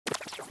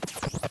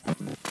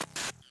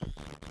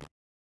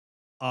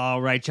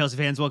All right, Chelsea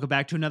fans, welcome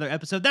back to another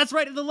episode. That's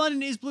right, of the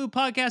London is Blue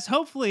podcast.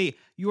 Hopefully,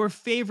 your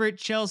favorite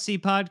Chelsea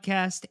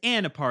podcast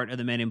and a part of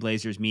the Men in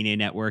Blazers Media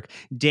Network.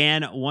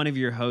 Dan, one of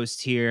your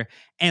hosts here.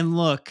 And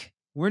look,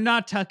 we're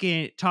not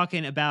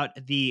talking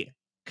about the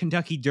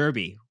Kentucky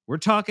Derby. We're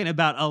talking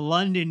about a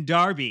London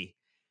derby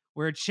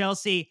where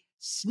Chelsea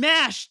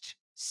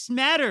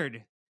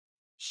smattered,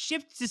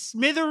 shipped to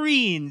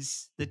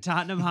smithereens the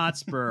Tottenham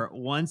Hotspur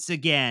once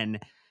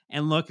again.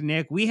 And look,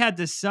 Nick, we had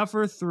to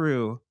suffer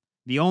through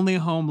the only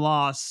home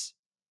loss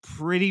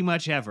pretty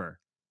much ever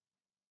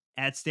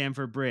at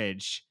Stamford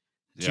Bridge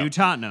to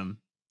Tottenham.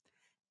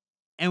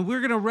 And we're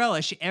going to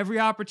relish every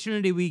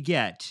opportunity we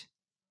get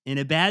in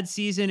a bad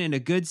season, in a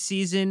good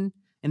season,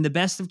 in the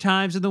best of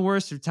times and the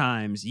worst of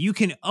times. You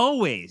can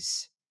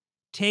always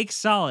take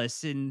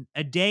solace in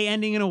a day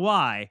ending in a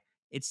Y.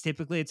 It's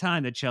typically a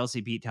time that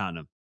Chelsea beat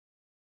Tottenham.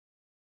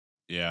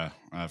 Yeah,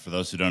 for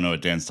those who don't know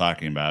what Dan's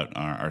talking about,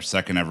 our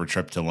second ever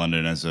trip to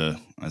London as a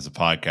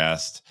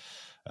podcast,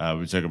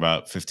 we took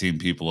about 15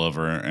 people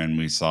over and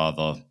we saw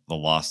the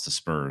loss to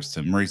Spurs,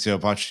 to Mauricio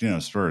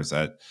Pochettino's Spurs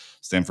at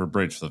Stamford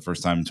Bridge for the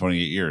first time in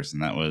 28 years,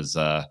 and that was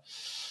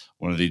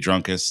one of the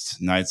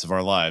drunkest nights of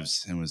our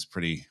lives. It was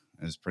pretty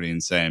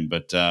insane.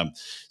 But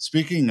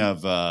speaking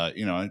of,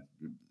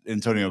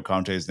 Antonio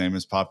Conte's name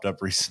has popped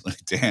up recently,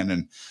 Dan,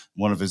 and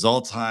one of his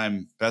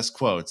all-time best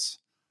quotes: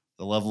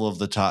 "The level of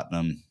the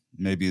Tottenham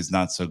maybe is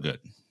not so good."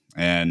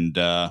 And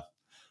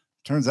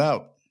turns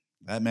out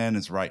that man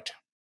is right.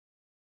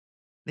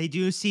 They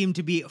do seem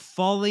to be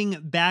falling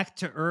back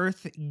to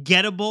earth,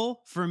 gettable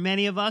for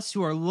many of us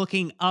who are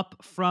looking up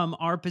from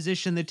our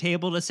position at the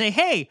table to say,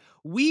 hey,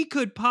 we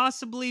could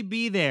possibly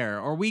be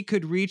there, or we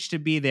could reach to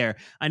be there.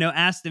 I know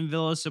Aston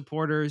Villa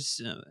supporters,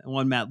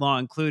 one Matt Law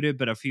included,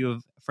 but a few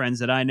of friends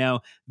that I know,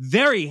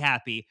 very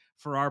happy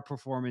for our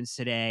performance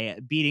today,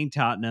 beating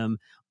Tottenham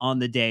on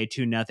the day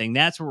 2-0.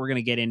 That's what we're going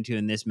to get into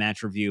in this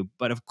match review.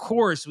 But of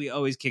course, we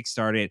always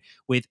kickstart it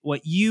with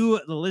what you,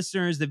 the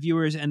listeners, the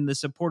viewers, and the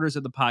supporters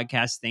of the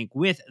podcast think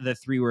with the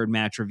 3-word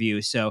match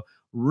review. So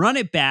run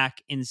it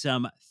back in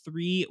some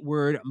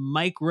 3-word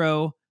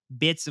micro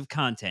bits of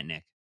content,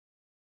 Nick.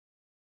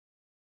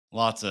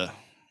 Lots of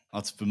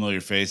familiar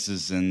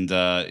faces, and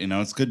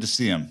it's good to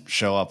see them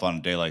show up on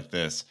a day like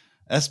this.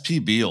 SP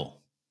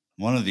Beal,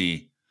 one of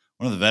the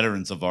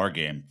veterans of our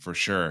game for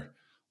sure.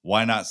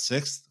 Why not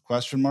sixth? ?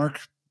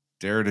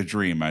 Dare to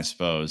dream, I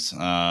suppose.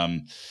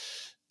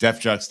 Def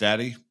Juck's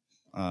daddy,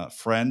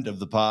 friend of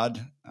the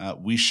pod.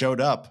 We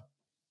showed up.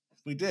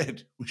 We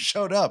did. We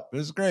showed up. It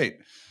was great.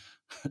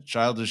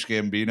 Childish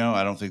Gambino.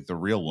 I don't think the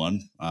real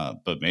one,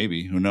 but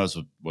maybe. Who knows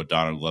what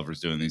Donald Glover's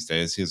doing these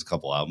days? He has a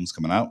couple albums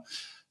coming out.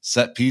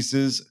 Set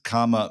pieces,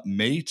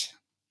 mate.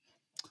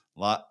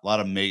 Lot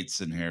of mates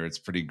in here. It's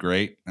pretty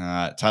great.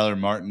 Tyler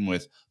Martin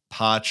with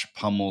Poch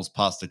Pummels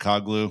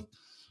Postacoglu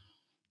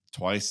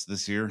twice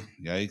this year.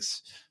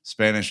 Yikes.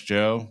 Spanish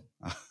Joe.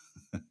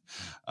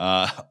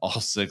 All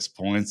 6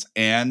 points.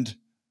 And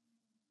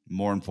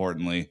more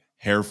importantly,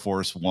 Hair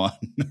Force One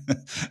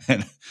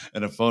and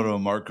a photo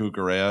of Mark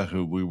Cucurella,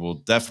 who we will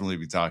definitely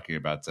be talking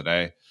about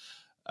today.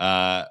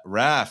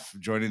 Raf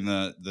joining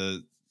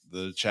the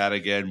chat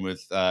again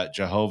with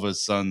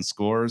Jehovah's Son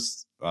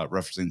Scores,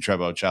 referencing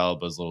Trevo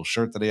Chalaba's little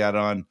shirt that he had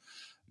on.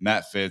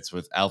 Matt Fitz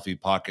with Alfie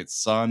Pocket's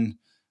son.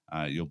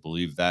 You'll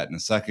believe that in a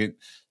second.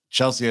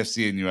 Chelsea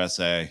FC in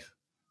USA.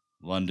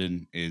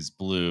 London is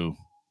blue.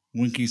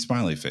 Winky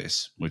smiley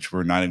face, which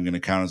we're not even going to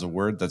count as a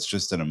word. That's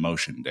just an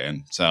emotion,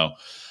 Dan. So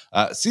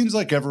it seems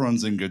like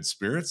everyone's in good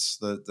spirits.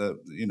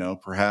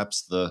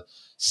 Perhaps the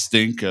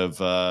stink of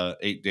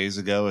 8 days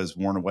ago has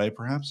worn away,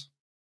 perhaps.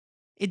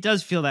 It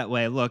does feel that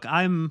way. Look,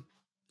 I'm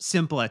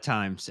simple at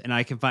times, and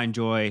I can find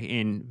joy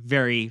in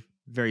very,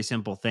 very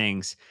simple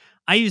things.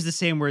 I use the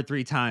same word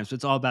 3 times, but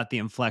it's all about the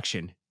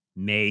inflection.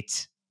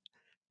 Mate.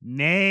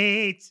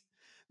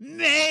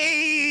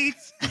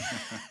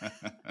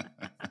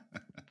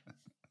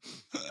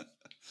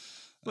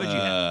 What'd you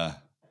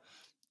have?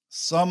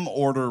 Some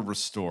order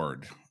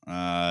restored.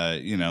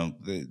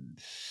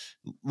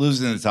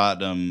 Losing to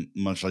Tottenham,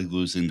 much like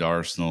losing to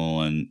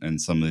Arsenal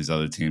and some of these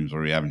other teams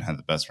where we haven't had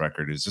the best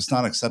record, is just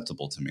not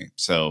acceptable to me.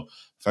 So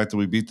the fact that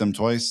we beat them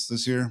twice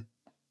this year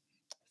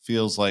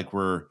feels like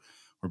we're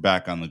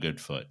back on the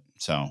good foot.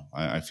 So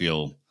I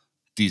feel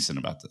decent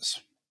about this.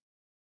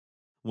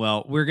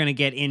 Well, we're going to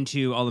get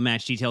into all the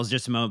match details in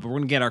just a moment, but we're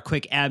going to get our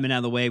quick admin out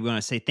of the way. We want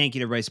to say thank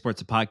you to Rice Sports,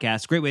 the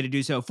podcast. Great way to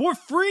do so for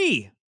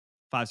free.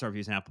 5-star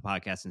reviews on Apple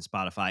Podcasts and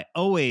Spotify.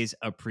 Always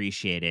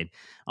appreciated.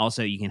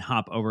 Also, you can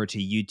hop over to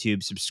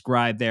YouTube,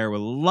 subscribe there. We're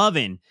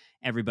loving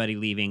everybody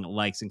leaving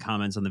likes and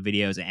comments on the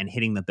videos and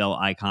hitting the bell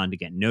icon to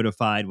get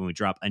notified when we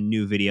drop a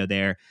new video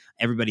there.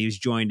 Everybody who's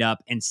joined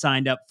up and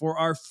signed up for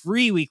our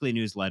free weekly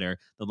newsletter,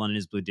 the London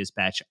is Blue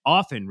Dispatch,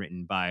 often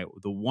written by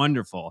the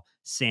wonderful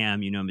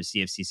Sam, you know him as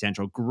CFC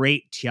Central.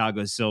 Great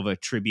Thiago Silva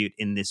tribute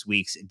in this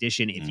week's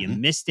edition. If you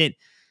missed it,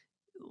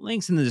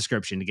 links in the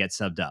description to get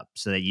subbed up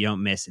so that you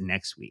don't miss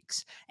next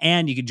week's.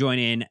 And you can join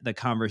in the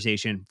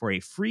conversation for a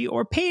free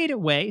or paid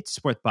way to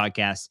support the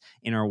podcast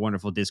in our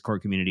wonderful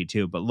Discord community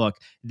too. But look,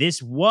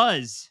 this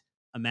was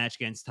a match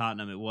against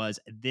Tottenham. It was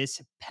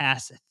this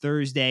past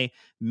Thursday,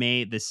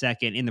 May the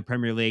 2nd in the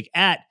Premier League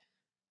at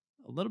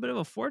a little bit of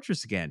a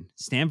fortress again.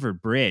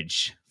 Stamford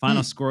Bridge.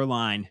 Final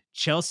scoreline: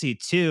 Chelsea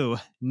 2-0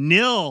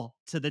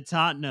 to the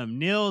Tottenham,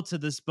 0 to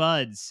the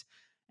Spuds.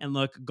 And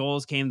look,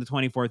 goals came the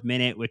 24th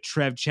minute with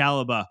Trev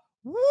Chalobah.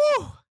 Woo!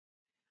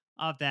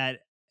 Off that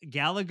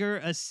Gallagher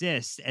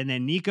assist. And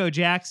then Nico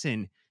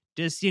Jackson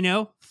just,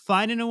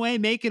 finding a way,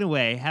 making a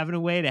way, having a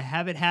way to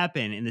have it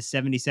happen in the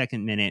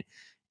 72nd minute.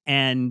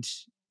 And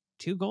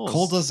 2 goals.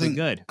 Cole doesn't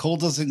good. Cole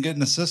doesn't get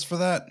an assist for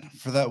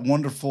that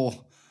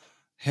wonderful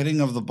hitting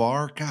of the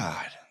bar.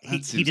 God,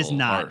 he does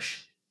not.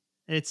 Harsh.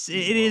 It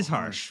is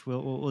harsh.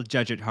 We'll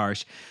judge it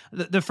harsh.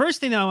 The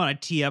first thing that I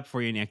want to tee up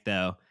for you, Nick,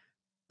 though,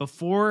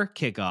 before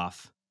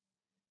kickoff,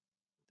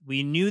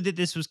 we knew that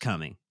this was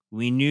coming.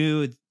 We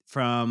knew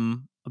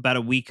from about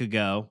a week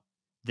ago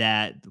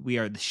that we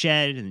are the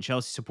Shed and the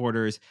Chelsea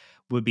supporters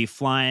would be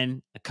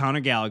flying a Conor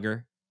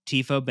Gallagher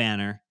Tifo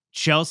banner.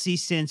 Chelsea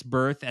since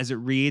birth, as it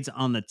reads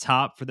on the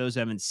top for those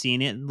who haven't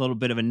seen it. A little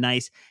bit of a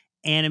nice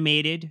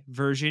animated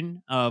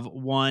version of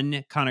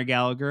one Conor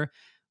Gallagher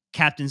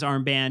captain's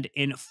armband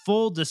in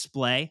full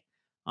display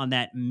on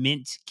that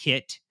mint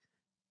kit.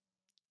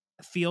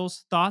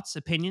 Feels, thoughts,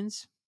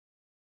 opinions?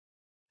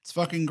 It's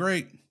fucking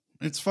great.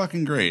 It's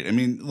fucking great. I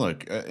mean,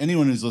 look,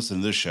 anyone who's listening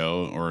to this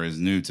show or is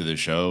new to this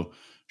show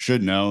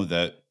should know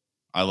that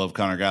I love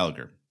Conor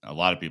Gallagher. A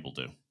lot of people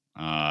do.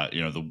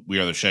 The We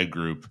Are the Shed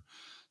group.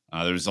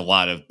 There's a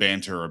lot of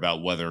banter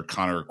about whether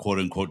Conor, quote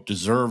unquote,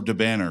 deserved a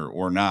banner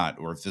or not,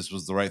 or if this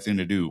was the right thing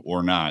to do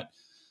or not.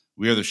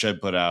 We Are the Shed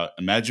put out,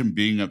 imagine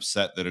being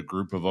upset that a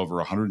group of over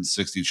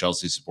 160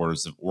 Chelsea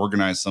supporters have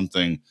organized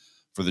something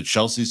for the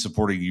Chelsea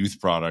supporting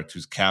youth product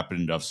who's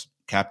captained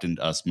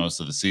us most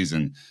of the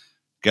season.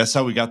 Guess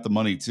how we got the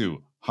money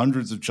too?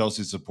 Hundreds of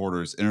Chelsea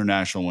supporters,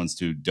 international ones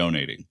too,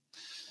 donating.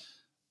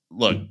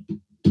 Look,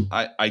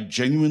 I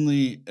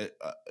genuinely,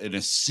 in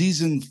a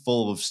season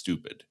full of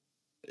stupid,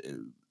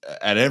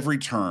 at every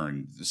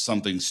turn,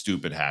 something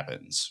stupid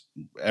happens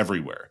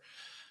everywhere.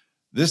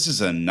 This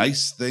is a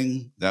nice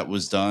thing that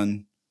was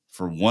done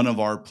for one of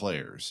our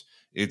players.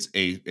 It's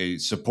a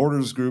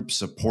supporters group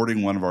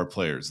supporting one of our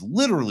players,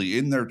 literally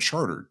in their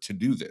charter to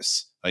do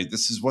this. Like,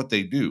 this is what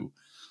they do.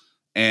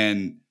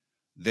 And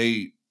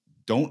they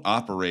don't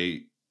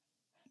operate,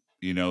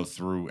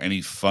 through any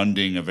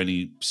funding of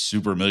any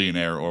super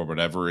millionaire or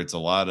whatever. It's a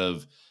lot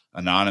of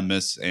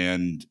anonymous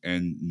and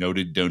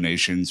noted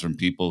donations from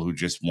people who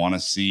just want to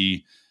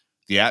see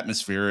the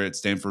atmosphere at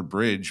Stamford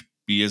Bridge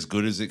be as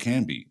good as it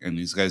can be. And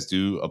these guys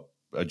do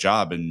a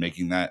job in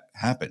making that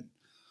happen.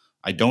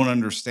 I don't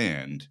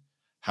understand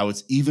how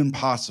it's even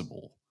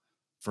possible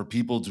for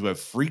people to have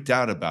freaked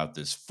out about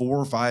this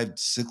 4, 5,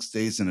 6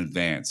 days in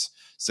advance,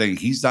 saying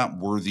he's not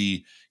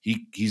worthy,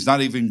 he's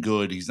not even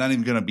good, he's not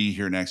even going to be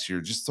here next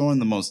year, just throwing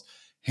the most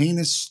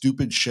heinous,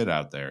 stupid shit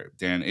out there.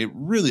 Dan, it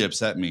really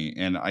upset me.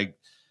 And I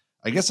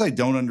guess I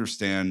don't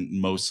understand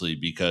mostly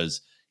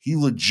because he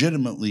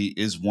legitimately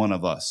is one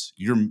of us.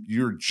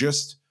 You're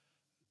just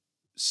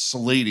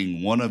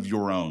slating one of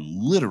your own,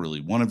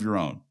 literally one of your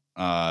own,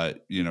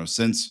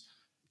 since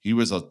he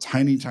was a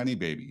tiny, tiny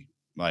baby.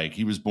 Like,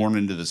 he was born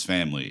into this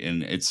family,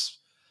 and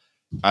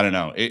I don't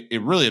know.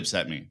 It really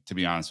upset me, to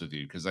be honest with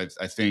you, because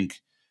I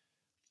think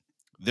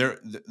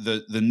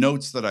the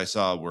notes that I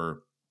saw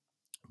were,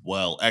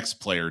 well, X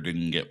player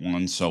didn't get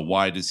one, so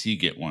why does he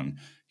get one?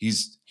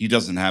 He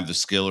doesn't have the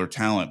skill or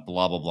talent,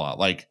 blah, blah, blah.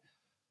 Like,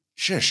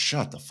 just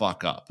shut the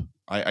fuck up.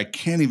 I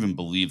can't even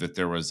believe that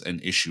there was an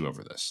issue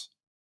over this.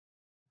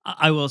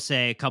 I will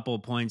say a couple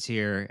of points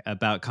here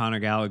about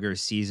Conor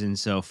Gallagher's season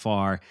so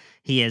far.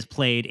 He has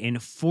played in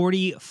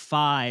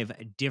 45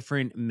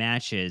 different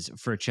matches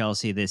for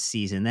Chelsea this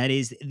season. That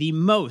is the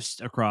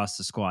most across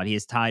the squad. He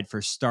is tied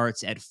for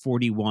starts at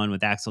 41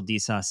 with Axel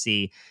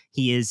Disasi.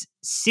 He is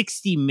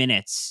 60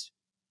 minutes,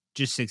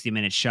 just 60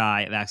 minutes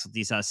shy of Axel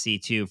Disasi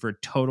too for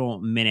total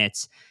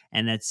minutes.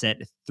 And that's at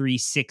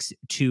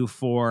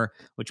 3624,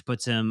 which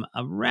puts him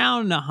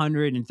around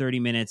 130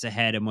 minutes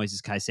ahead of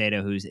Moises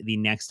Caicedo, who's the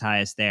next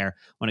highest there.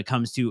 When it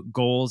comes to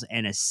goals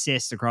and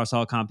assists across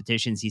all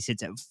competitions, he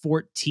sits at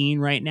 14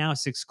 right now,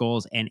 6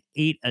 goals and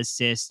 8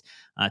 assists,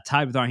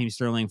 tied with Raheem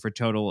Sterling for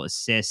total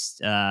assists,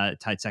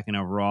 tied second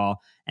overall.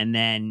 And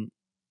then,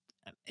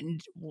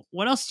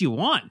 what else do you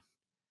want?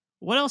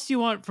 What else do you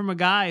want from a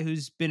guy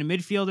who's been a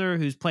midfielder,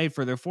 who's played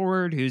further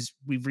forward, who's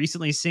we've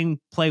recently seen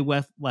play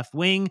left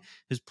wing,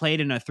 who's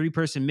played in a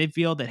 3-person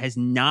midfield that has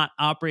not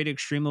operated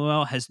extremely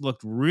well, has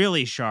looked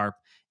really sharp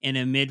in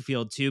a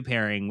midfield 2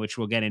 pairing, which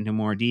we'll get into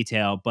more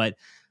detail. But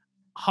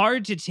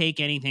hard to take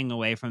anything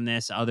away from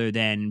this other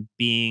than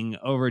being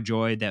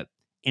overjoyed that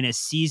in a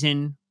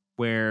season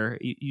where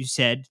you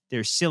said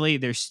they're silly,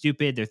 they're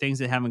stupid, they're things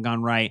that haven't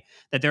gone right,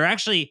 that they're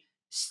actually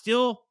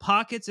still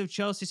pockets of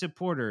Chelsea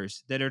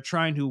supporters that are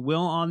trying to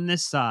will on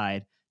this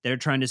side that are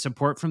trying to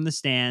support from the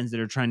stands, that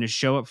are trying to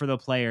show up for the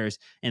players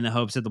in the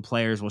hopes that the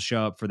players will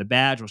show up for the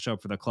badge, will show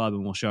up for the club,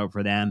 and will show up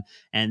for them.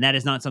 And that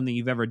is not something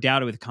you've ever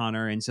doubted with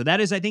Connor. And so that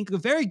is, I think, a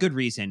very good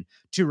reason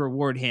to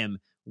reward him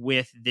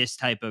with this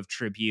type of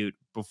tribute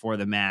before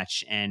the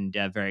match, and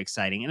very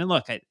exciting. And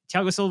look,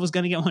 Thiago Silva is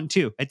going to get one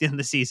too at the end of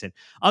the season.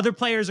 Other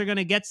players are going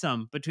to get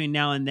some between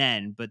now and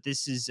then, but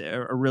this is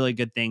a really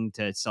good thing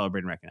to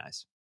celebrate and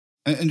recognize.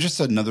 And just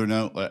another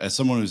note, as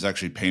someone who's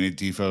actually painted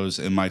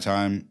tifos in my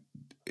time,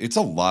 it's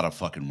a lot of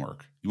fucking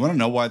work. You want to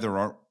know why there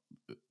aren't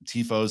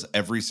tifos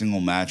every single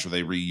match, or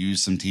they reuse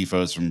some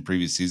tifos from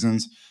previous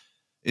seasons?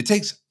 It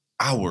takes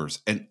hours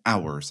and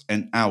hours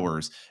and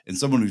hours. And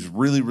someone who's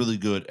really, really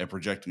good at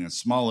projecting a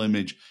small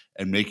image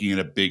and making it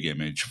a big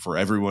image for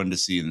everyone to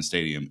see in the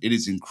stadium, it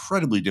is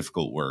incredibly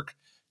difficult work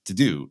to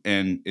do.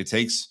 And it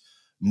takes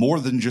more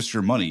than just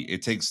your money.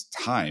 It takes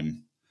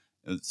time.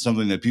 It's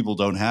something that people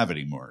don't have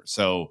anymore.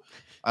 So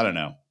I don't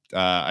know.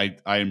 I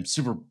am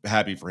super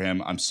happy for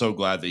him. I'm so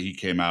glad that he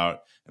came out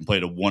and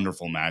played a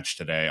wonderful match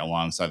today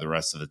alongside the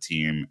rest of the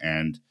team.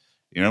 And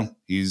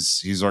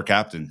he's our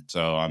captain.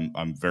 So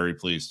I'm very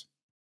pleased.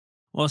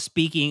 Well,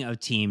 speaking of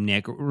team,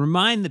 Nick,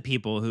 remind the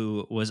people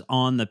who was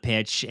on the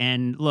pitch.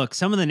 And look,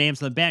 some of the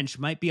names on the bench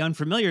might be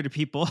unfamiliar to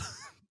people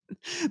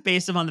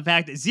based upon the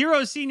fact that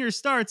zero senior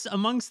starts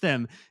amongst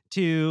them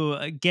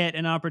to get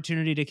an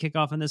opportunity to kick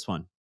off in this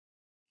one.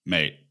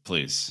 Mate,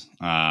 please.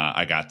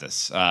 I got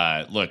this.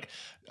 Look,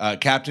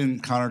 Captain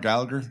Connor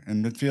Gallagher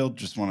in midfield.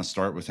 Just want to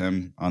start with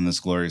him on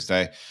this glorious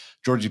day.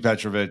 Georgi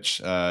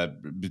Petrovic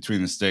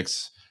between the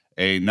sticks.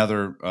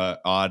 Another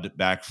odd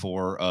back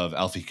four of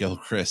Alfie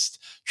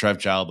Gilchrist, Trev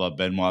Chalba,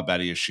 Benoit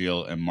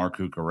Badiashile, and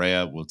Marco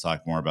Correa. We'll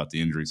talk more about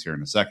the injuries here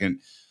in a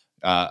second.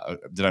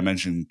 Did I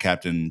mention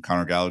Captain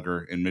Connor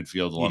Gallagher in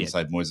midfield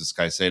alongside Moises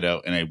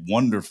Caicedo in a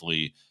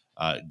wonderfully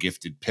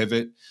gifted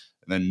pivot?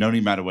 And then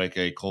Noni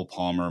Madueke, Cole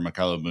Palmer,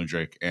 Mikhailo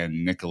Mudryk,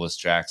 and Nicholas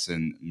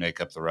Jackson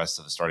make up the rest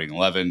of the starting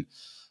 11.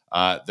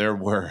 There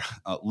were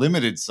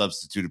limited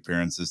substitute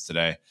appearances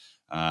today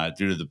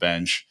due to the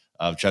bench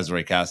of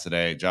Cesare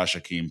Casadei, Josh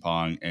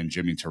Akeem-Pong, and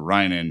Jimmy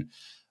Turainen.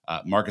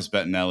 Marcus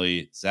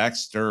Bettinelli, Zach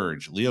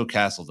Sturge, Leo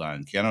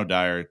Castledine, Keanu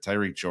Dyer,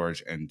 Tyreek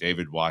George, and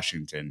David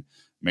Washington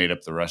made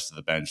up the rest of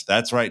the bench.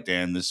 That's right,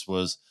 Dan. This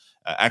was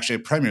actually a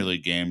Premier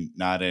League game,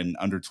 not an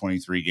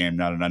under-23 game,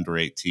 not an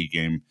under-18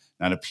 game,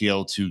 not a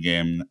PL2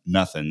 game,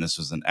 nothing. This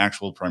was an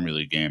actual Premier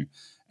League game.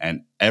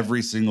 And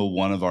every single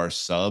one of our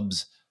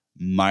subs,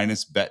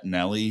 minus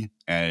Bettinelli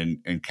and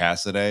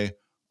Casadei,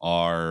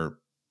 are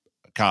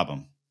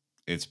Cobham.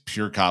 It's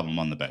pure Cobham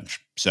on the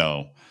bench.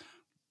 So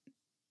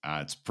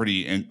it's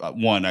pretty,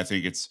 one, I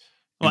think it's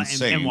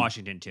insane. And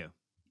Washington too.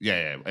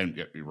 Yeah, and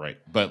you're right.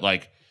 But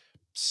like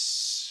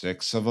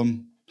 6 of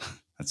them,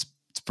 it's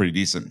pretty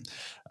decent.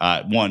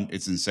 One,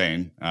 it's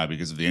insane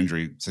because of the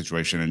injury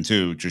situation. And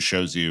two, just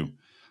shows you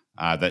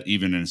that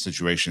even in a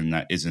situation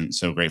that isn't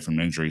so great from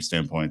an injury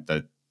standpoint,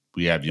 that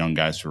we have young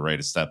guys who are ready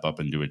to step up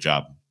and do a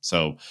job.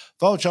 So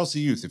follow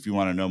Chelsea Youth if you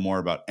want to know more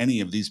about any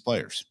of these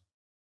players.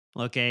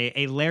 Look,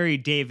 a Larry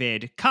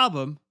David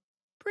Cobham,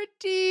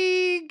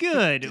 pretty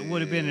good.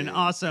 Would have been an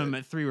awesome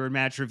 3-word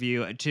match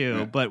review too.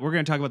 Yeah. But we're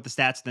going to talk about the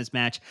stats in this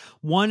match.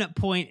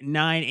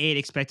 1.98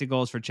 expected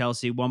goals for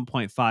Chelsea,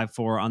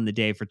 1.54 on the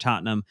day for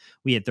Tottenham.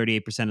 We had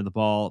 38% of the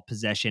ball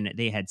possession.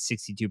 They had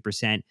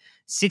 62%.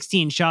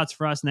 16 shots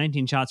for us,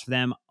 19 shots for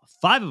them.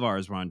 5 of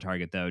ours were on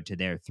target, though, to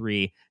their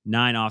 3,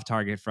 9 off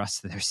target for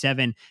us to their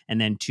 7, and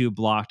then 2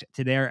 blocked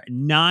to their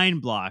 9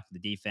 blocked. The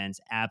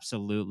defense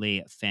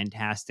absolutely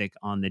fantastic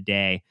on the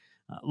day.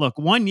 Look,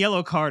 1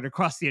 yellow card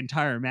across the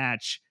entire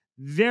match.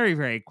 Very,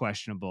 very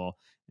questionable.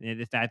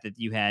 The fact that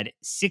you had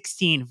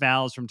 16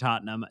 fouls from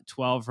Tottenham,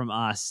 12 from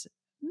us,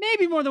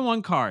 maybe more than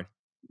 1 card.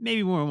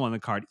 Maybe more than 1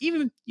 card.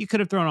 Even you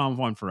could have thrown on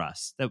 1 for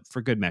us,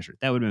 for good measure.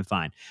 That would have been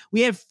fine.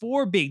 We had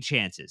 4 big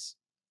chances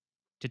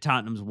to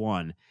Tottenham's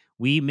 1.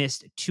 We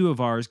missed 2 of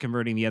ours,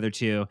 converting the other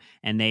 2,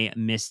 and they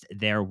missed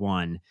their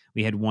 1.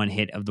 We had 1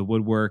 hit of the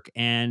woodwork,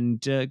 and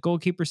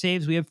goalkeeper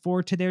saves. We have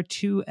 4 to their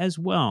 2 as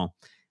well.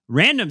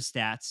 Random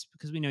stats,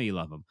 because we know you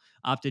love them.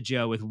 Opta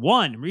Joe with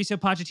 1. Mauricio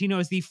Pochettino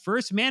is the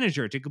first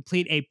manager to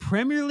complete a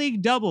Premier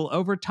League double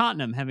over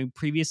Tottenham, having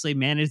previously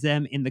managed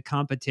them in the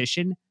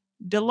competition.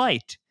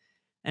 Delight.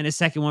 And a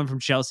second one from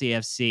Chelsea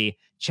FC.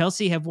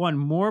 Chelsea have won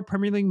more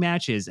Premier League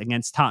matches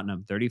against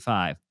Tottenham,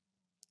 35,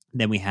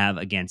 than we have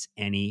against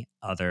any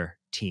other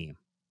team.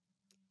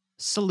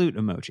 Salute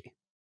emoji.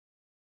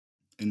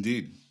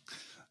 Indeed.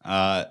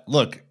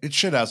 Look, it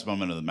should have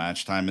moment of the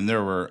match time, and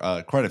there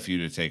were quite a few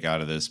to take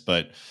out of this,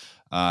 but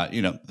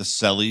the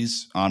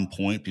Sellies on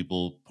point,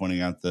 people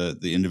pointing out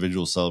the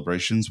individual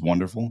celebrations,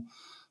 wonderful.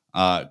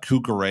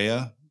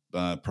 Cucurella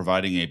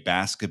providing a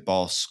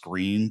basketball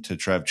screen to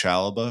Trev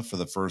Chalobah for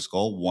the first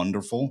goal,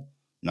 wonderful.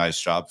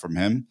 Nice job from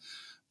him.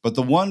 But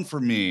the one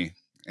for me,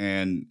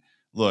 and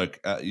look,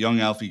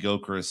 young Alfie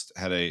Gilchrist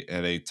had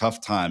a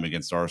tough time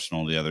against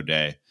Arsenal the other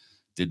day.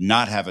 Did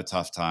not have a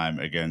tough time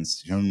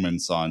against Heung-min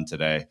Son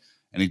today.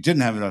 And he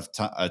didn't have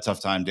a tough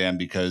time, Dan,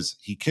 because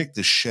he kicked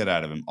the shit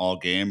out of him all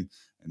game.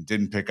 and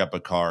didn't pick up a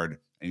card.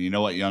 And you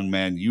know what, young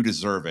man, you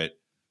deserve it.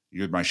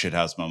 You're my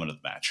shithouse moment of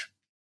the match.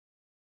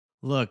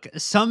 Look,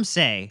 some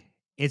say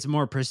it's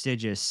more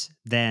prestigious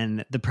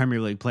than the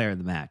Premier League player of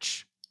the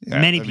match. Yeah,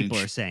 Many I mean, people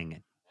are saying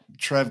it.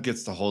 Trev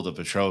gets to hold up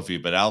a trophy,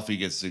 but Alfie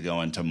gets to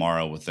go in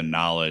tomorrow with the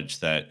knowledge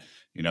that,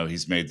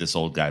 he's made this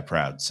old guy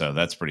proud. So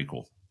that's pretty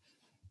cool.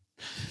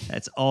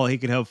 That's all he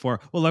could hope for.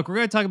 Well, look, we're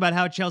going to talk about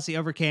how Chelsea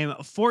overcame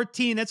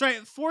 14. That's right,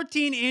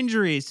 14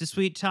 injuries to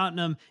sweep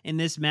Tottenham in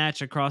this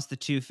match across the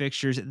two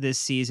fixtures this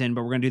season.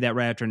 But we're going to do that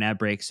right after an ad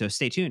break. So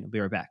stay tuned. We'll be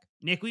right back.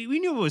 Nick, we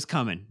knew what was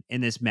coming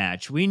in this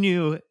match. We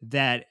knew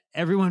that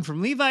everyone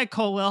from Levi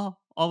Colwell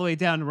all the way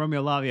down to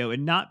Romeo Lavio would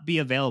not be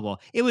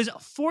available. It was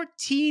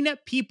 14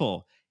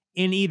 people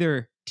in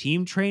either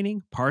team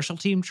training, partial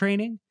team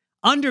training,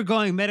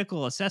 undergoing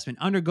medical assessment,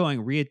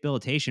 undergoing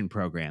rehabilitation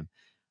program,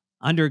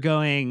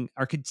 undergoing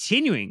or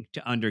continuing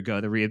to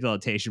undergo the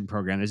rehabilitation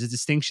program. There's a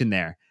distinction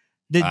there.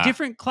 The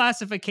different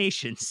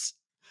classifications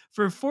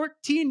for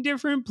 14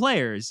 different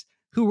players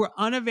who were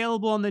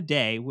unavailable on the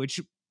day, which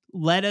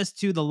led us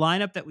to the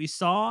lineup that we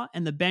saw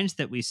and the bench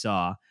that we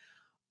saw.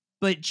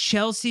 But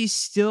Chelsea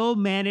still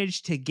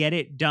managed to get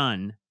it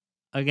done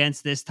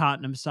against this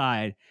Tottenham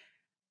side.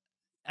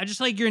 I just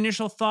like your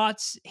initial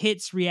thoughts,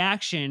 hits,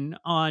 reaction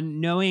on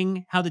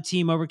knowing how the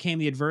team overcame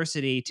the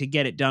adversity to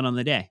get it done on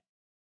the day.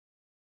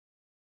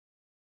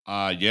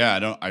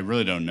 Yeah, I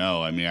really don't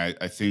know. I mean,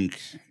 I think,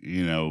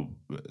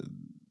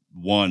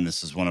 one,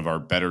 this is one of our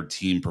better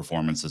team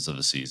performances of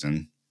the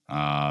season.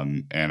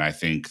 And I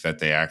think that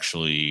they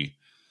actually,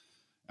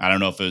 I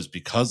don't know if it was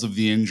because of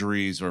the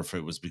injuries or if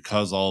it was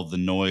because all of the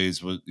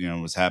noise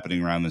was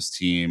happening around this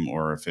team,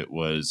 or if it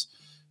was,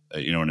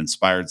 an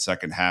inspired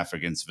second half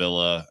against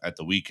Villa at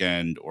the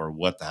weekend, or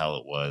what the hell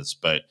it was.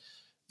 But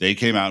they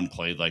came out and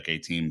played like a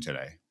team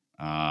today.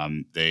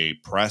 They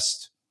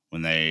pressed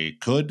when they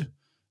could.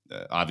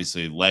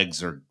 Obviously,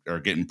 legs are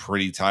getting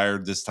pretty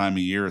tired this time of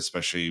year,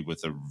 especially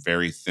with a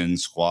very thin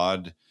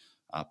squad.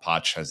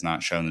 Poch has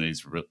not shown that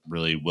he's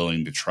really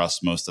willing to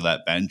trust most of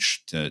that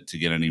bench to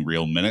get any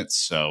real minutes.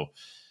 So,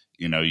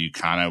 you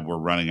kind of were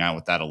running out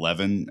with that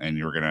 11, and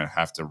you're going to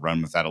have to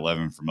run with that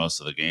 11 for most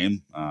of the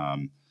game.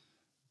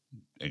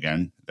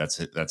 Again, that's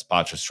it. That's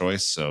Poch's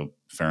choice. So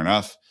fair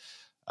enough.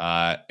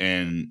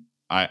 And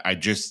I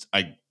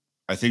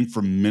think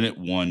from minute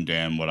one,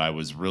 Dan, what I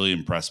was really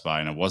impressed by,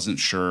 and I wasn't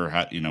sure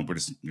how,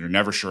 you're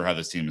never sure how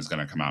this team is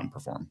going to come out and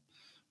perform.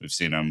 We've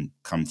seen them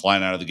come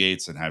flying out of the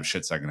gates and have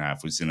shit second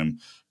half. We've seen them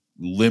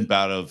limp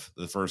out of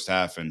the first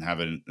half and have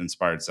an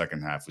inspired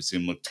second half. We've seen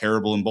them look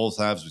terrible in both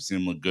halves. We've seen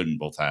them look good in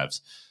both halves.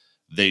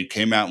 They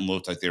came out and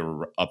looked like they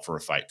were up for a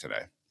fight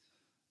today.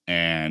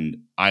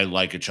 And I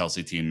like a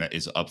Chelsea team that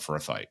is up for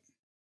a fight.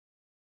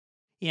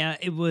 Yeah,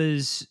 it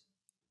was,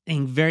 I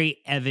think, very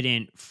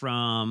evident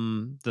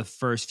from the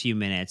first few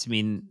minutes. I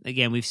mean,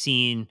 again, we've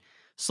seen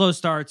slow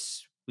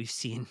starts. We've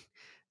seen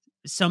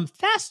some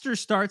faster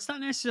starts,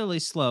 not necessarily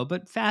slow,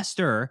 but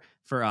faster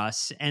for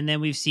us. And then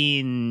we've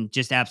seen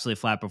just absolutely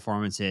flat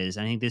performances.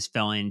 I think this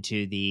fell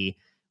into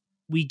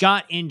we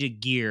got into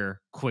gear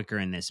quicker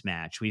in this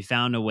match. We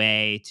found a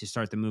way to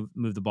start to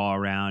move the ball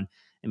around.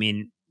 I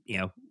mean,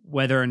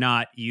 whether or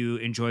not you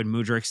enjoyed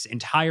Mudryk's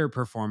entire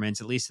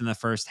performance, at least in the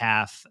first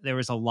half, there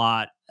was a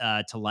lot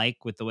to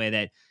like with the way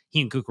that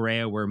he and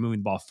Cucurella were moving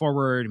the ball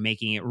forward,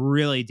 making it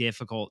really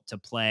difficult to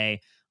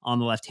play on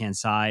the left-hand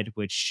side,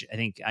 which I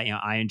think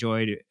I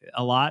enjoyed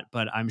a lot,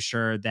 but I'm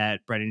sure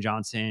that Brendan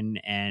Johnson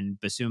and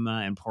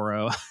Basuma and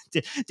Porro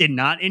did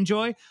not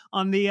enjoy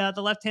on the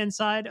left-hand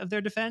side of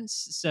their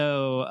defense.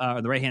 So,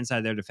 the right-hand side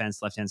of their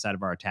defense, left-hand side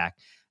of our attack.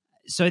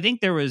 So I think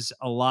there was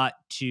a lot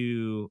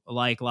to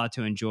like, a lot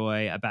to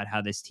enjoy about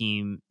how this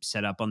team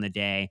set up on the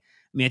day.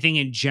 I mean, I think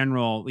in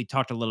general, we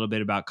talked a little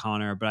bit about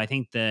Connor, but I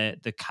think the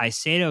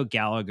Caicedo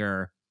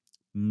Gallagher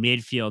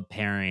midfield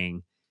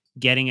pairing,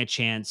 getting a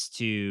chance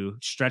to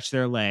stretch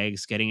their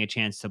legs, getting a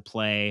chance to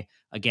play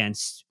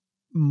against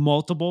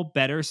multiple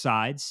better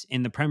sides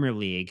in the Premier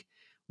League.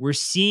 We're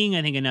seeing,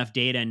 I think, enough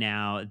data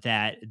now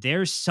that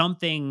there's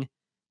something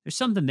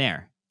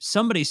there.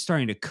 Somebody's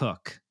starting to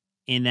cook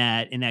in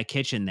that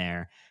kitchen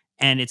there,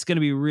 and it's going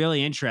to be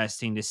really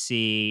interesting to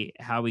see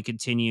how we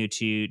continue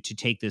to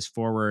take this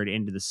forward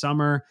into the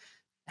summer.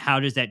 How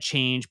does that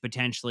change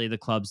potentially the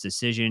club's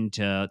decision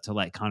to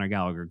let Conor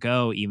Gallagher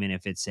go, even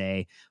if it's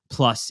a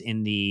plus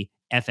in the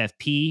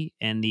FFP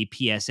and the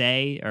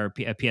PSA or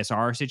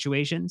PSR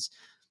situations?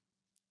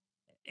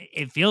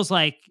 It feels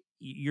like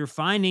you're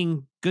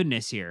finding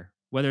goodness here,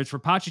 whether it's for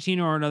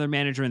Pochettino or another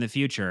manager in the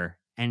future.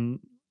 And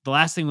the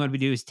last thing we want to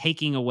do is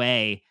taking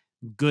away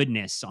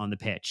goodness on the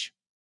pitch.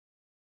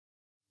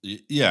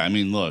 Yeah, I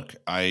mean, look,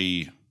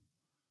 I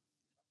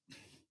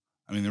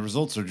mean, the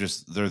results are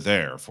they're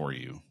there for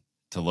you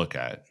to look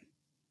at.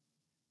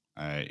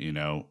 I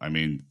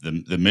mean,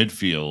 the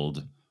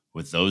midfield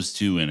with those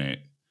two in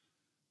it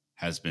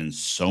has been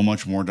so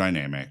much more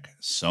dynamic,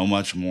 so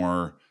much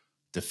more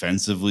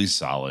defensively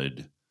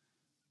solid,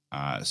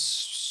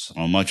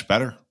 so much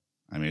better.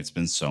 I mean, it's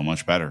been so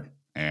much better.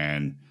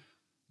 And,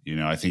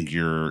 I think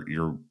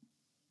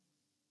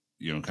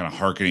kind of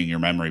hearkening your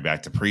memory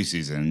back to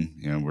preseason.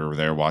 We were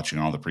there watching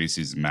all the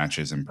preseason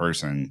matches in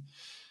person.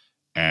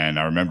 And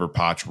I remember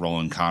Poch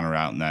rolling Connor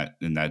out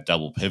in that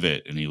double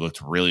pivot, and he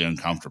looked really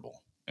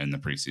uncomfortable in the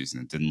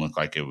preseason. It didn't look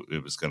like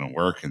it was going to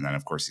work. And then,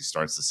 of course, he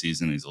starts the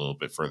season. He's a little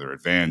bit further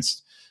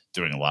advanced,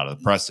 doing a lot of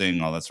the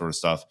pressing, all that sort of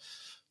stuff.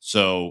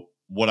 So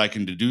what I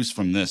can deduce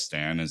from this,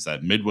 Dan, is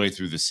that midway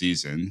through the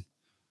season,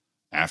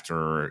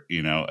 after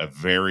a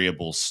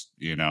variable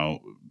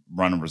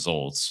run of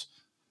results,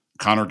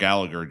 Conor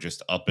Gallagher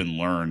just up and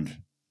learned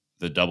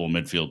the double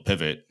midfield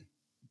pivot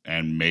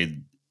and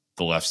made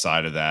the left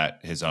side of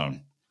that his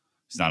own.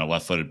 He's not a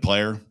left-footed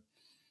player,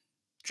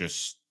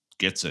 just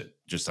gets it,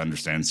 just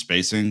understands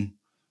spacing,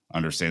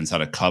 understands how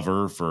to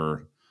cover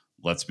for,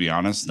 let's be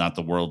honest, not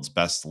the world's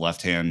best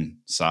left-hand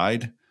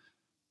side,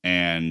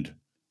 and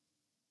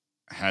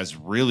has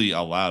really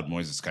allowed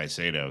Moises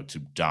Caicedo to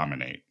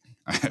dominate,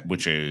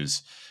 which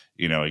is,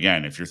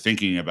 again, if you're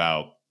thinking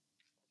about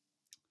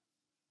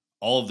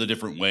all of the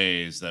different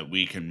ways that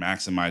we can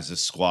maximize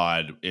this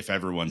squad if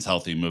everyone's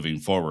healthy moving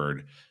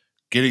forward,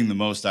 getting the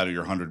most out of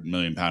your 100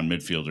 million pound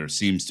midfielder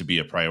seems to be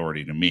a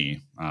priority to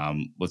me.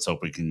 Let's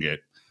hope we can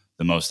get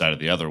the most out of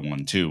the other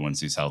one too once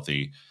he's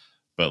healthy.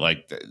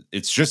 But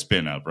it's just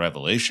been a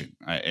revelation.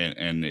 I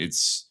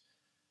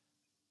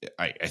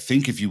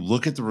think if you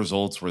look at the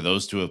results where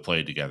those two have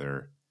played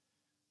together,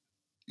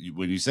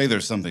 when you say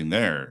there's something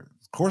there,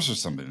 of course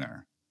there's something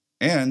there.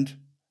 And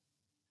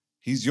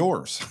he's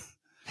yours.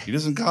 He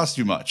doesn't cost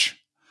you much.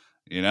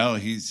 You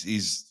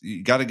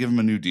got to give him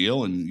a new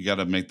deal, and you got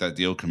to make that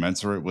deal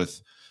commensurate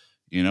with,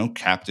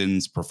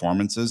 captain's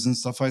performances and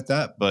stuff like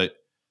that. But,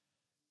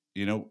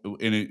 in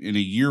a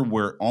year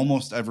where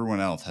almost everyone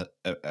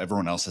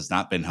else has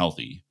not been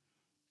healthy,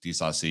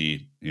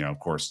 Disasi, of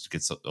course,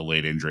 gets a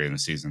late injury in the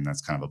season.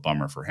 That's kind of a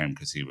bummer for him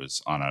because he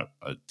was on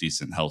a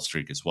decent health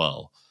streak as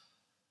well.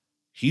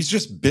 He's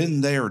just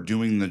been there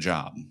doing the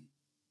job.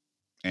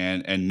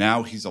 And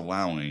now he's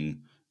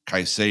allowing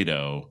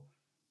Caicedo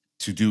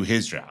to do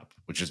his job,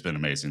 which has been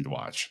amazing to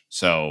watch.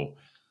 So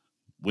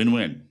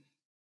win-win.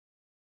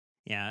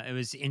 Yeah, it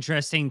was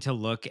interesting to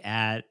look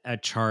at a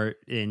chart,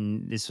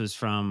 and this was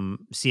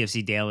from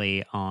CFC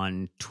Daily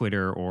on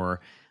Twitter,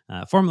 or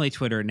formerly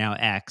Twitter, now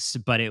X,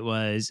 but it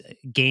was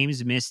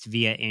games missed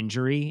via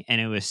injury,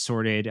 and it was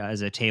sorted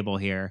as a table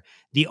here.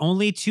 The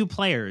only two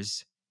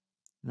players,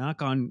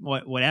 knock on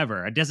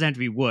whatever, it doesn't have to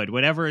be wood,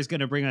 whatever is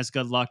going to bring us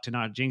good luck to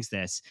not jinx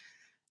this.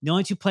 The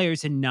only two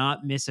players to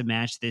not miss a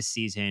match this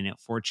season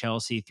for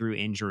Chelsea through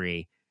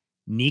injury,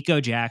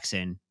 Nico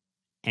Jackson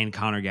and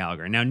Conor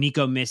Gallagher. Now,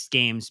 Nico missed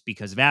games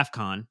because of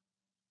AFCON,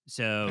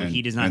 so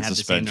he does not have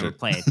the same number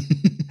played.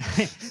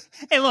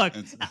 Hey, look,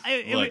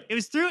 it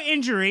was through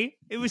injury.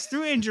 It was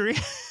through injury.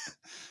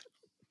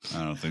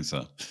 I don't think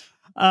so.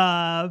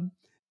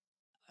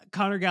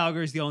 Conor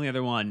Gallagher is the only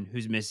other one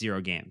who's missed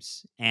 0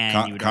 games.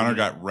 And Conor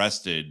got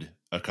rested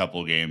a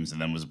couple games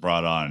and then was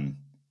brought on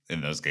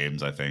in those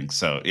games, I think.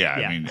 So, yeah.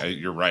 I mean,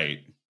 you're right.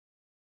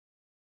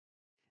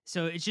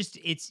 So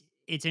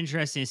it's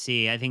interesting to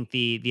see. I think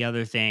the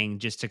other thing,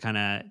 just to kind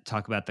of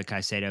talk about the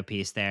Caicedo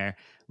piece there,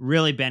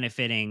 really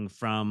benefiting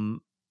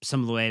from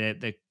some of the way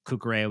that the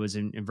Cucurella was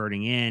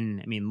inverting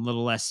in. I mean, a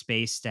little less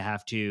space to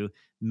have to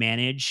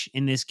manage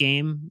in this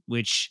game,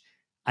 which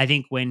I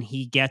think when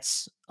he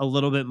gets a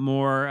little bit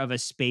more of a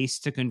space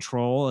to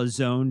control, a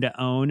zone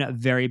to own,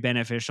 very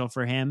beneficial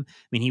for him.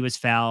 I mean, he was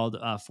fouled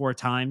 4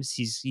 times.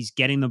 He's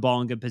getting the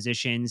ball in good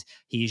positions.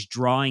 He's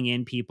drawing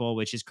in people,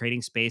 which is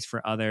creating space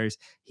for others.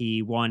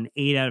 He won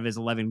 8 out of his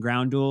 11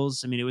 ground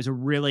duels. I mean, it was a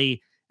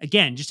really,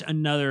 again, just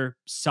another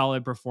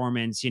solid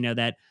performance,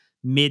 that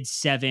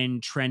mid-7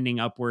 trending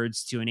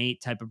upwards to an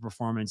 8 type of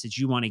performance that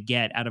you want to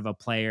get out of a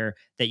player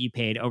that you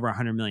paid over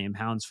 100 million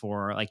pounds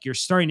for. Like, you're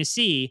starting to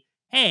see,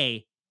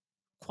 hey,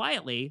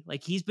 quietly,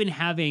 like, he's been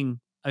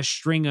having a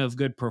string of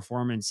good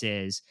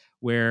performances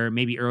where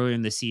maybe earlier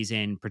in the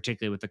season,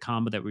 particularly with the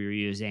combo that we were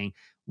using,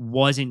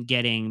 wasn't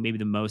getting maybe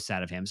the most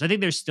out of him. So I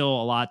think there's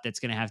still a lot that's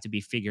going to have to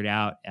be figured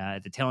out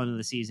at the tail end of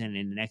the season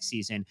and the next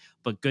season,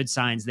 but good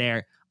signs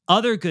there.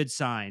 Other good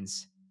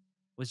signs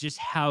was just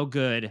how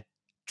good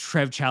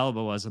Trev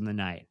Chalobah was on the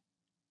night.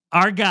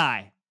 Our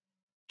guy,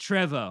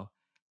 Trevo,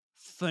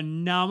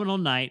 phenomenal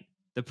night.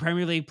 The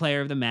Premier League player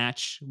of the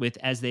match with,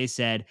 as they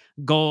said,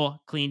 goal,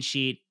 clean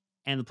sheet,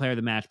 and the player of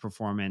the match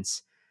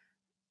performance.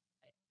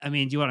 I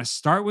mean, do you want to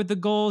start with the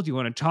goal? Do you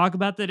want to talk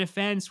about the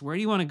defense? Where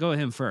do you want to go with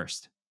him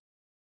first?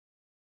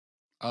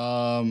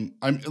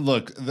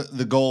 Look,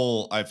 the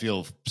goal, I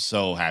feel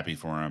so happy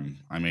for him.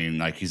 I mean,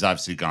 like, he's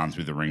obviously gone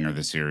through the ringer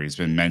this year. He's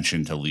been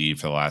mentioned to leave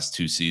for the last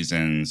 2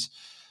 seasons,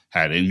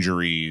 had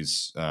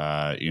injuries.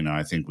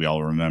 I think we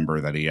all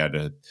remember that he had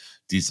a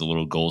decent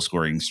little goal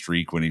scoring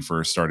streak when he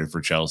first started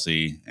for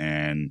Chelsea,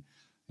 and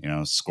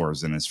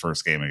scores in his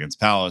first game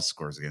against Palace,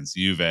 scores against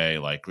Juve.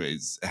 Like,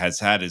 has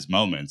had his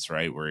moments,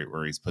 right,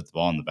 where he's put the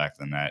ball in the back of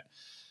the net.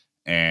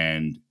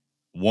 And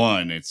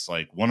it's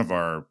like one of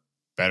our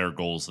better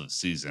goals of the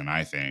season,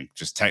 I think.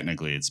 Just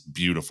technically, it's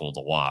beautiful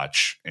to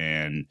watch.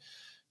 And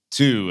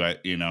 2,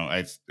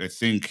 I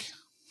think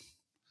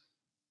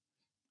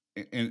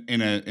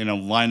in a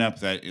lineup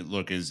that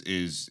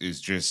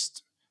is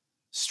just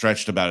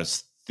stretched about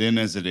as thin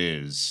as it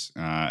is,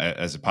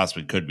 as it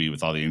possibly could be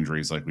with all the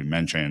injuries, like we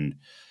mentioned.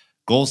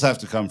 Goals have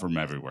to come from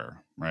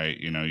everywhere, right?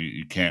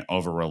 You can't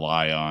over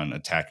rely on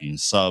attacking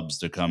subs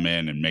to come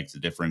in and make the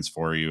difference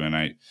for you. And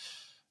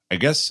I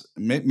guess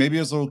maybe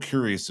I was a little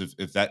curious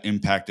if that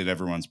impacted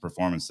everyone's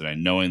performance today,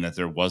 knowing that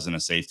there wasn't a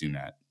safety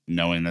net,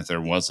 knowing that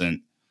there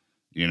wasn't,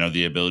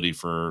 the ability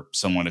for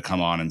someone to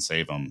come on and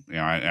save them.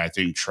 I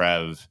think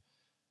Trev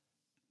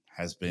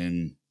has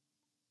been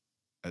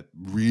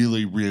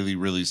really, really,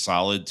 really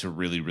solid to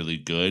really, really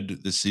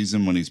good this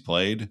season when he's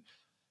played.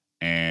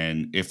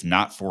 And if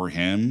not for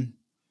him,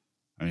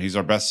 I mean, he's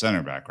our best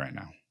center back right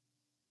now.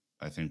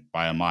 I think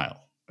by a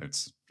mile.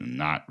 It's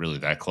not really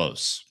that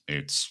close.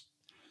 It's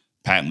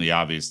patently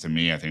obvious to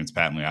me. I think it's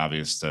patently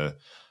obvious to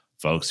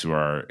folks who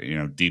are,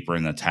 deeper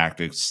in the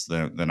tactics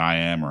than I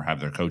am or have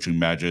their coaching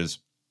badges.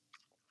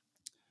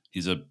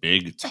 He's a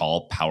big,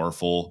 tall,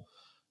 powerful,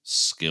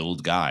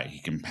 skilled guy. He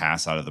can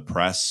pass out of the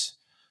press.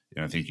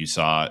 I think you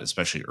saw,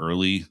 especially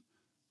early,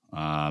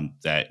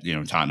 that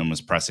Tottenham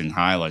was pressing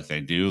high like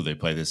they do. They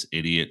play this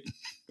idiot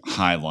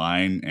high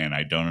line, and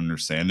I don't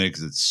understand it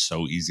because it's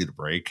so easy to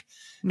break.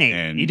 Nate,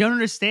 And you don't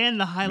understand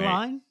the high mate,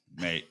 line?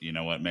 mate, you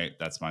know what, mate?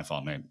 That's my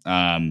fault, mate.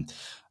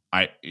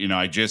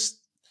 I just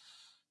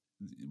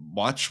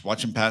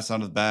watch him pass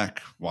out of the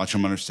back, watch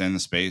him understand the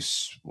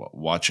space,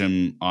 watch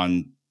him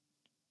on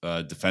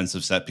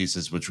defensive set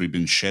pieces, which we've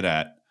been shit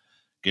at,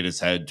 get his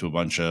head to a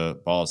bunch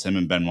of balls. Him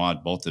and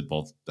Benoit both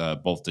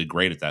did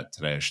great at that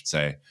today, I should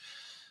say.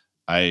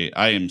 I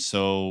am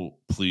so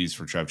pleased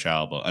for Trev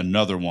Chalobah.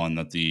 Another one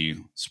that the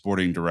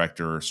sporting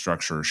director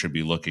structure should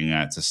be looking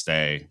at to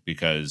stay,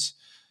 because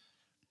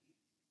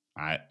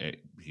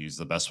he's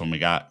the best one we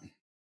got.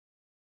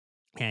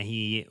 Yeah,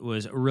 he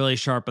was really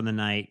sharp on the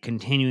night,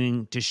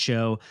 continuing to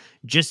show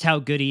just how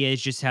good he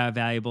is, just how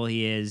valuable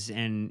he is.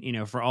 And,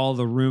 for all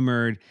the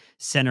rumored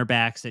center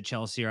backs that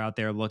Chelsea are out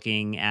there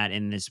looking at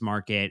in this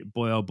market,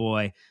 boy, oh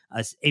boy,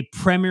 a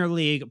Premier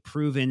League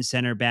proven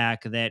center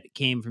back that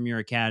came from your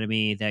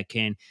academy that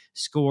can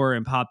score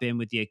and pop in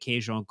with the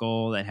occasional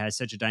goal, that has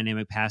such a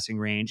dynamic passing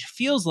range,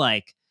 feels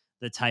like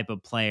the type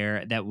of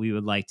player that we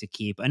would like to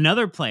keep.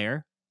 Another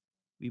player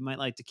we might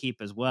like to keep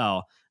as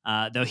well.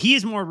 Though he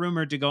is more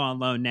rumored to go on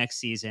loan next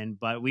season,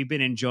 but we've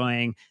been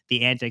enjoying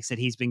the antics that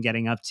he's been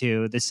getting up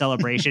to, the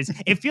celebrations.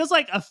 It feels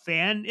like a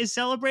fan is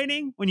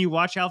celebrating when you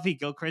watch Alfie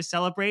Gilchrist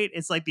celebrate.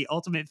 It's like the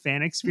ultimate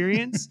fan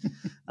experience.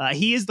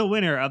 He is the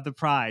winner of the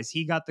prize.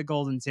 He got the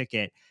golden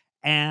ticket,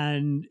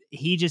 and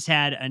he just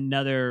had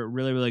another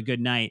really, really good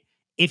night.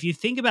 If you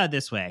think about it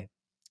this way,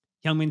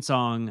 Heung-min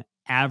Song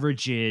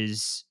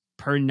averages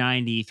per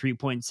 90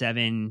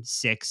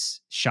 3.76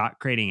 shot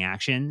creating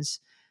actions.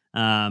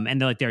 And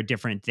there are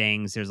different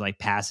things. There's like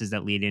passes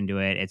that lead into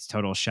it. It's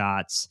total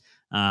shots.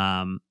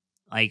 So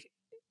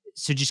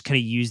just kind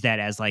of use that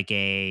as like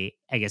a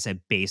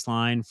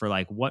baseline for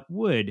like what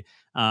would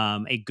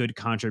a good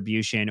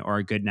contribution or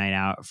a good night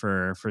out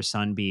for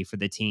Sun be for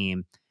the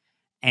team.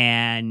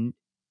 And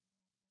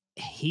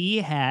he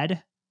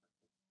had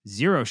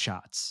 0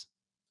 shots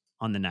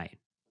on the night.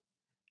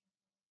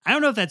 I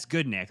don't know if that's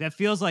good, Nick. That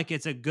feels like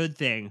it's a good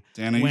thing.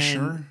 Dan, are you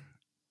sure?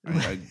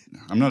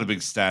 I'm not a big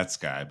stats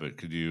guy, but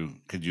could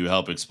you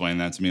help explain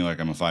that to me like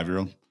I'm a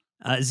 5-year-old?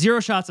 0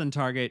 shots on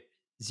target,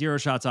 0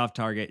 shots off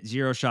target,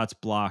 0 shots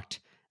blocked,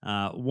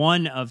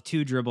 1 of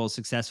 2 dribbles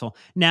successful.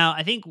 Now,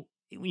 I think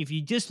if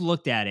you just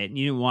looked at it and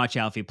you didn't watch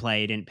Alfie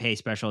play, you didn't pay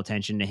special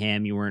attention to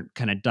him, you weren't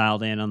kind of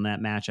dialed in on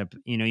that matchup,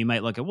 you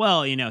might look at,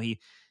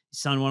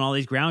 Son won all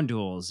these ground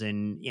duels,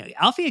 and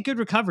Alfie had good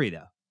recovery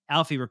though.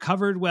 Alfie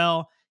recovered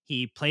well.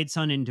 He played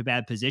Son into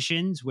bad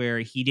positions where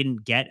he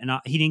didn't get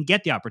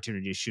the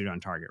opportunity to shoot on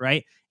target,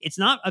 right? It's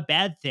not a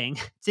bad thing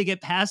to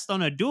get passed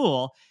on a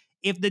duel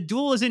if the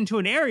duel is into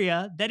an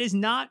area that is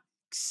not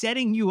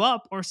setting you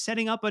up or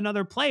setting up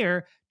another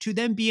player to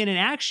then be in an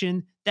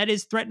action that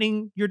is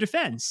threatening your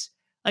defense.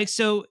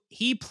 So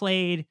he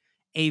played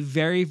a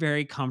very,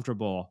 very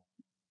comfortable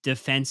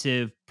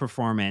defensive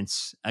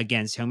performance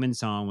against Heung-min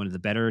Son, one of the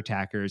better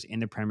attackers in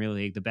the Premier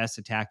League, the best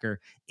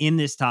attacker in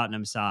this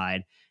Tottenham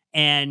side,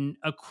 and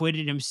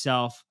acquitted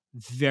himself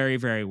very,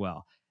 very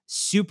well.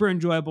 Super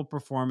enjoyable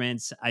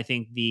performance. I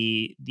think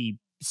the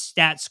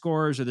stat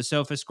scores or the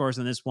sofa scores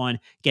on this one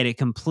get it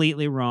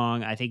completely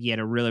wrong. I think he had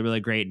a really, really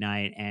great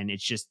night, and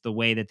it's just the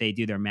way that they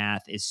do their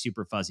math is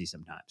super fuzzy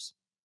sometimes.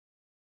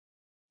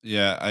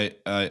 Yeah,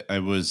 I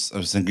was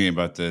thinking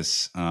about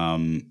this.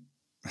 I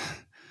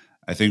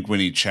think when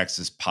he checks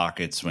his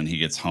pockets when he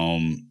gets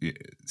home,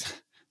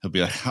 he'll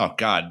be like, "Oh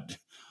God,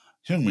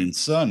 Heung-min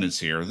Son is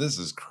here. This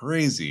is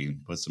crazy."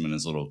 Puts him in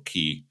his little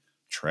key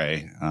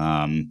tray.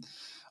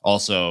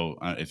 Also,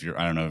 I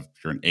don't know if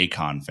you're an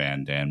Akon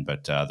fan, Dan,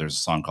 but there's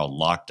a song called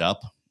 "Locked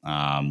Up"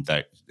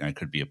 that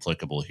could be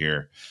applicable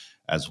here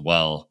as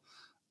well.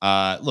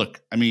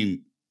 Look, I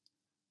mean,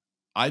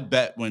 I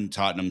bet when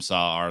Tottenham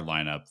saw our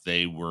lineup,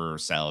 they were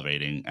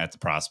salivating at the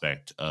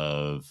prospect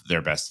of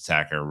their best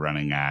attacker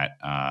running at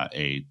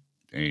a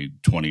a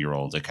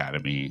 20-year-old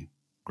academy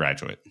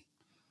graduate.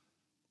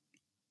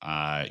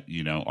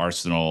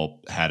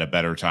 Arsenal had a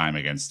better time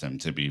against him,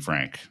 to be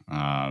frank,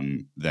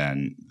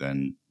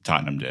 than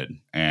Tottenham did.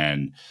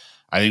 And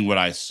I think what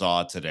I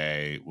saw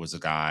today was a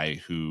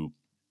guy who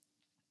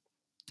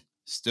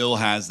still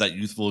has that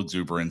youthful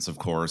exuberance, of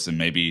course, and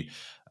maybe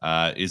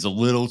is a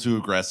little too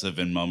aggressive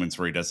in moments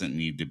where he doesn't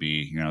need to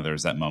be.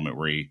 There's that moment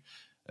where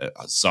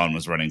Son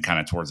was running kind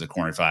of towards the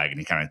corner flag and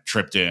he kind of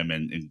tripped him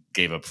and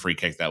gave up a free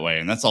kick that way.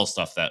 And that's all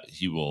stuff that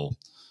he will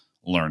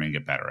learn and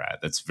get better at.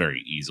 That's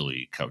very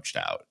easily coached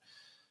out.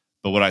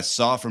 But what I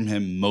saw from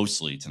him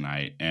mostly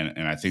tonight,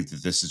 and I think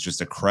that this is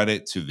just a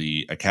credit to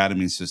the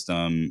academy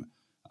system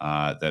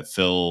that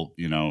Phil,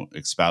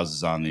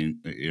 espouses on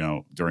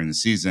during the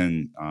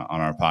season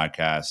on our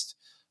podcast,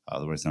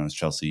 otherwise known as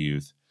Chelsea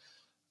Youth,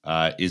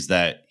 is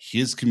that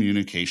his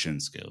communication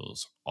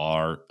skills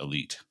are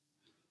elite.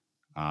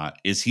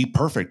 Is he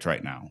perfect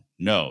right now?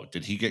 No.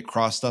 Did he get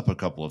crossed up a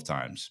couple of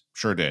times?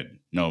 Sure did.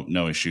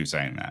 No issue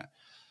saying that.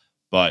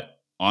 But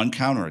on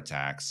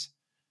counterattacks,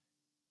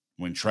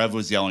 when Trev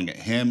was yelling at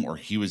him or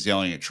he was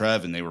yelling at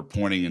Trev and they were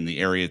pointing in the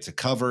area to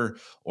cover,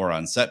 or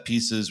on set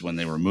pieces when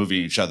they were moving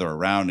each other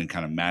around and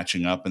kind of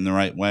matching up in the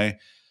right way,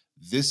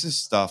 this is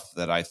stuff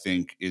that I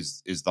think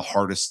is the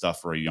hardest stuff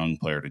for a young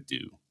player to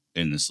do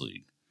in this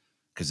league,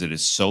 because it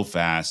is so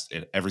fast.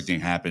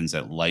 Everything happens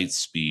at light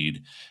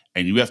speed,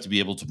 and you have to be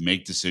able to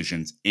make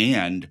decisions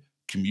and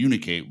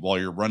communicate while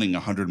you're running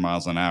 100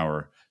 miles an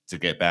hour to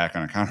get back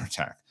on a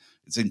counterattack.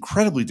 It's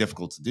incredibly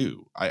difficult to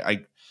do.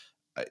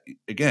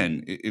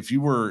 Again, if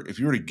you were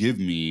to give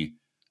me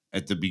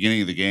at the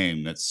beginning of the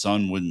game that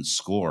Son wouldn't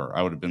score,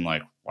 I would have been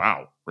like,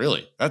 wow,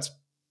 really? That's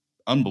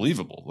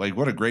unbelievable. Like,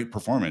 what a great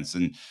performance.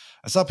 And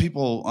I saw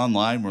people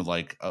online were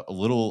like a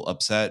little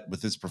upset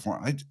with his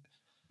performance.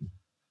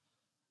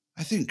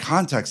 I think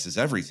context is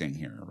everything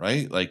here,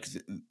 right? Like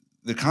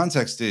the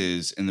context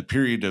is, in the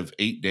period of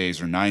 8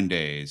 days or 9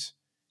 days,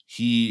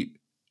 he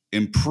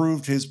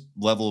improved his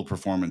level of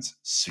performance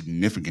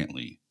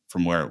significantly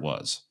from where it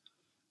was.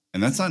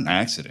 And that's not an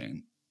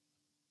accident.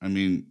 I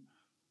mean,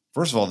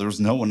 first of all, there was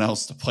no one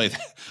else to play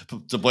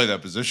that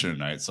position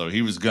tonight, so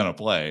he was gonna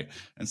play.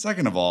 And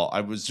second of all,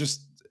 I was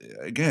just,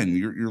 again,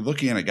 you're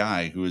looking at a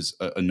guy who has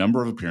a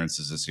number of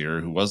appearances this year,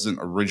 who wasn't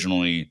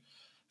originally,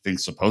 I think,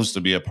 supposed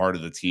to be a part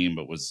of the team,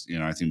 but was,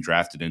 I think,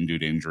 drafted in due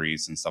to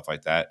injuries and stuff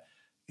like that.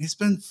 He's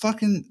been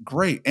fucking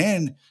great,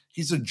 and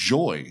he's a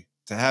joy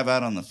to have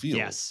out on the field.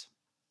 Yes.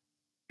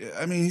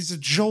 I mean, he's a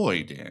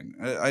joy, Dan.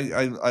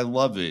 I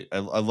love it. I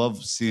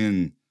love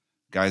seeing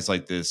guys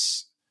like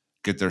this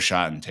get their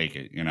shot and take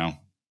it,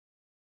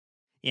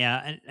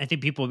 Yeah, and I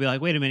think people will be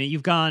like, "Wait a minute,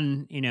 you've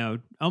gone,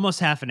 almost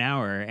half an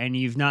hour, and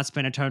you've not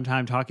spent a ton of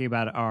time talking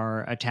about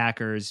our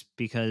attackers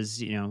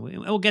because,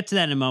 we'll get to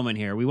that in a moment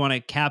here. We want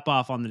to cap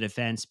off on the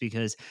defense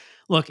because,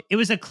 look, it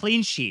was a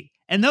clean sheet,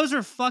 and those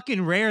are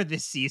fucking rare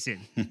this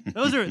season.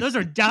 Those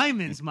are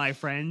diamonds, my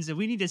friends, and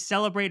we need to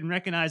celebrate and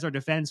recognize our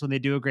defense when they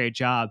do a great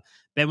job.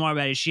 Benoit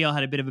Badiashile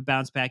had a bit of a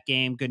bounce back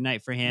game. Good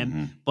night for him,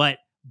 Mm-hmm. but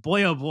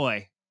boy, oh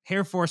boy.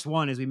 Air Force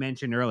One, as we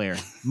mentioned earlier,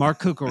 Mark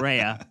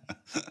Cucurella.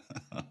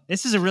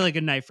 This is a really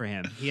good night for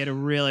him. He had a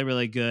really,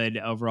 really good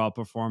overall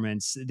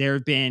performance. There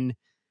have been,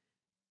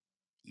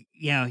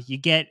 you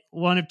get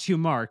one of two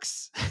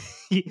marks.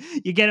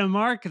 You get a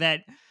mark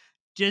that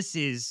just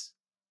is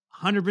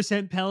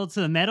 100% pedal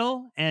to the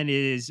metal and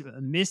is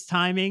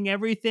mistiming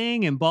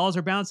everything, and balls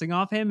are bouncing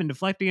off him and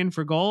deflecting in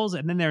for goals.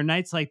 And then there are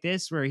nights like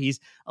this where he's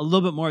a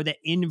little bit more of the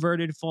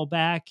inverted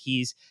fullback.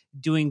 He's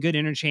doing good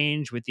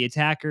interchange with the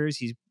attackers.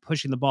 He's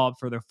pushing the ball up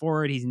further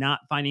forward. He's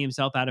not finding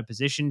himself out of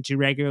position too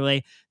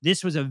regularly.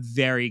 This was a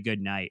very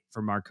good night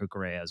for Mark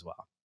Cucurella as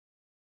well.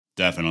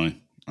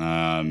 Definitely.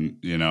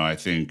 I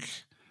think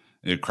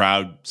the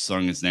crowd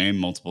sung his name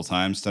multiple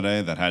times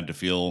today. That had to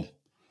feel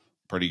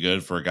pretty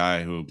good for a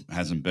guy who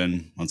hasn't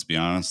been, let's be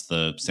honest,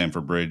 the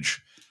Stamford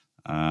Bridge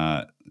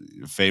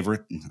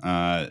favorite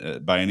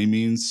by any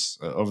means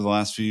over the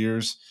last few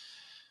years.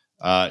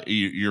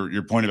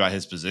 Your point about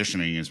his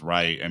positioning is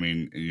right. I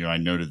mean, I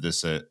noted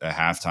this at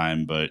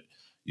halftime, but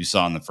you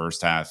saw in the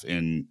first half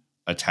in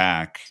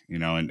attack,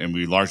 and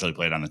we largely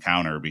played on the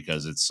counter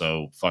because it's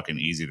so fucking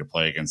easy to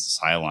play against this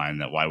high line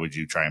that why would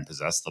you try and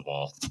possess the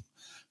ball?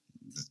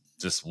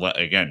 Just let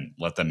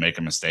them make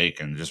a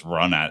mistake and just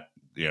run at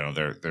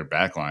their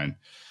back line.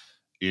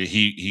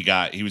 He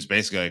was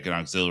basically like an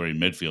auxiliary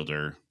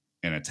midfielder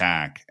in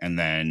attack, and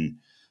then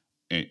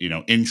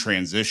in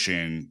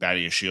transition,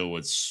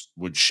 Badiashile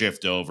would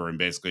shift over and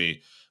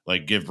basically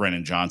like give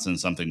Brennan Johnson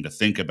something to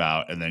think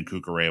about, and then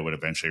Cucurella would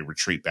eventually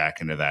retreat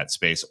back into that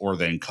space, or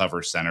then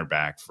cover center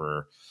back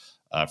for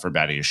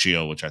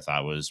Badiashile, which I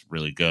thought was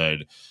really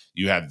good.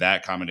 You had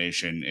that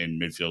combination in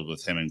midfield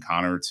with him and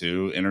Connor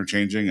too,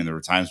 interchanging, and there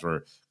were times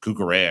where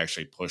Cucurella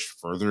actually pushed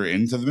further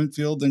into the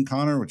midfield than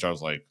Connor, which I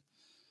was like,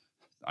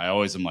 I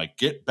always am like,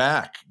 get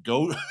back,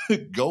 go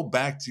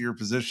back to your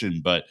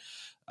position. But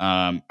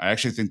I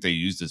actually think they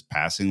used his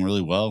passing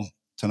really well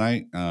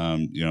tonight.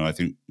 I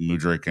think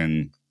Mudryk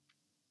and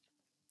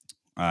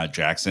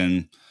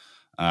Jackson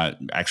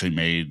actually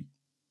made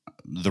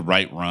the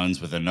right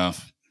runs with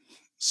enough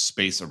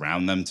space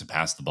around them to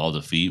pass the ball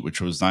to feet,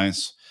 which was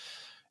nice.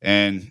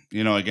 And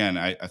again,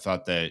 I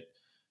thought that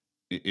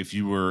if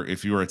you were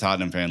a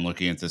Tottenham fan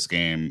looking at this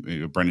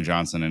game, Brendan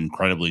Johnson, an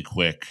incredibly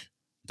quick,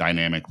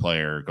 dynamic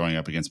player going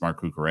up against Mark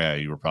Cucurella,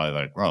 you were probably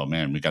like, "Oh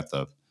man, we got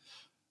the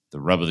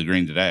rub of the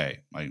green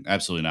today." Like,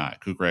 absolutely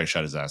not. Cucurella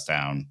shut his ass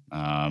down.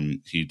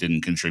 He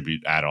didn't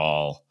contribute at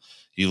all.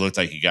 He looked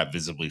like he got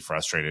visibly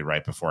frustrated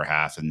right before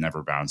half and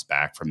never bounced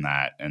back from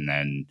that. And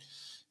then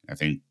I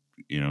think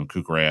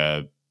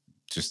Cucurella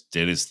just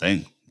did his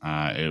thing.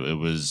 It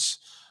was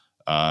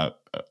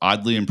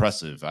oddly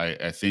impressive.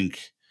 I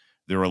think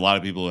there were a lot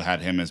of people who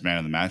had him as man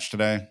of the match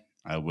today.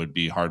 I would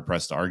be hard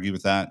pressed to argue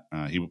with that.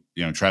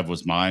 Trev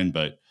was mine,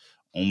 but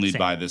only Same.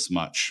 by this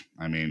much.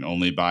 I mean,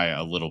 only by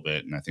a little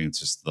bit, and I think it's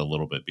just the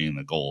little bit being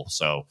the goal.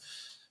 So,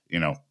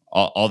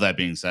 all that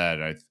being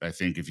said, I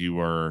think if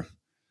you're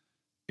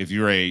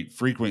a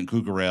frequent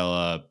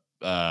Cucurella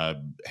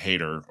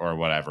hater or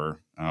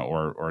whatever,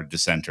 or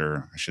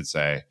dissenter, I should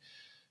say,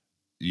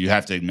 you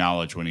have to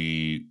acknowledge when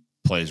he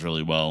plays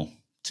really well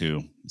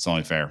too. It's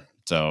only fair.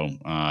 So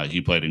he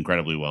played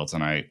incredibly well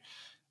tonight,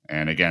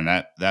 and again,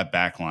 that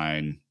back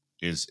line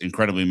is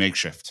incredibly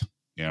makeshift.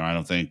 I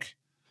don't think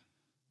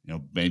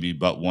maybe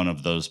but one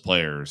of those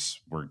players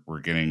we're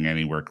getting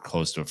anywhere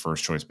close to a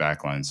first choice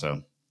back line.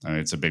 So I mean,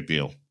 it's a big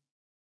deal.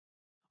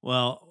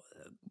 Well,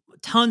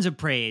 tons of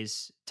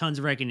praise, tons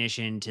of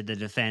recognition to the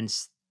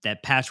defense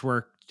that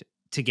patchworked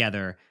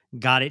together,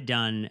 got it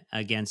done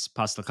against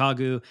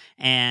Postacoglu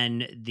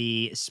and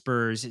the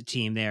Spurs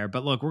team there.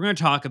 But look, we're going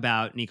to talk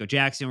about Nico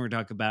Jackson. We're going to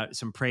talk about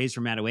some praise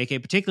from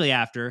Madueke, particularly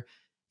after,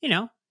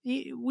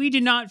 we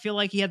did not feel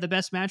like he had the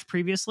best match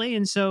previously.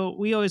 And so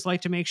we always like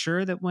to make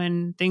sure that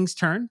when things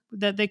turn,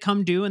 that they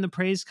come due and the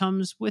praise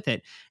comes with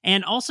it.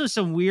 And also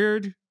some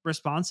weird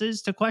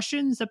responses to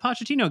questions that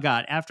Pochettino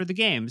got after the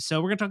game.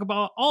 So we're going to talk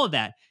about all of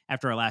that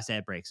after our last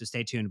ad break. So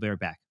stay tuned. We'll be right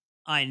back.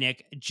 All right,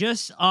 Nick,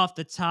 just off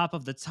the top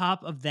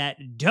of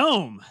that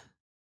dome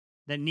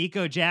that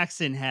Nico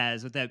Jackson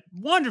has with that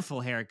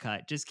wonderful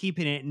haircut, just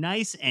keeping it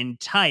nice and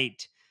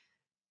tight,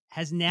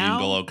 has now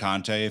N'Golo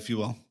Kante, if you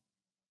will.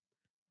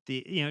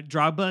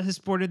 Drogba has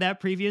sported that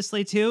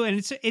previously too,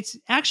 and it's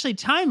actually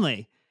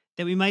timely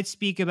that we might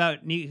speak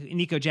about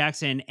Nico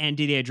Jackson and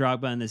Didier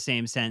Drogba in the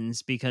same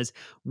sentence, because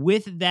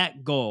with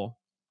that goal,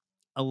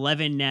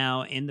 11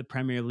 now in the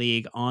Premier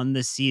League on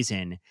the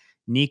season,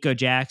 Nico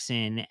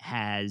Jackson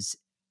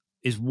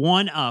is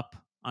one up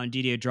on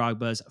Didier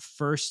Drogba's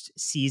first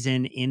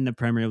season in the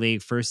Premier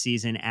League, first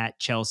season at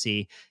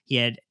Chelsea. He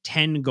had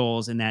 10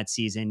 goals in that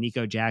season.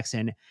 Nico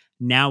Jackson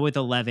now with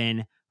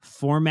 11,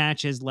 4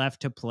 matches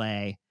left to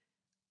play.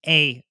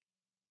 A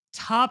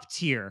top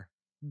tier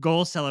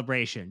goal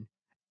celebration.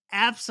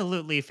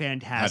 Absolutely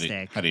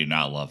fantastic. How do you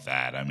not love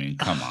that? I mean,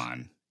 come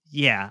on.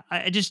 Yeah.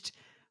 I just,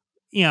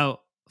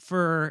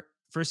 for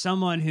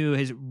someone who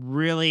has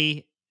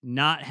really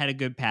not had a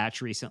good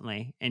patch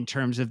recently in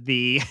terms of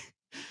the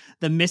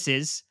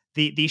misses,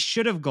 the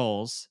should have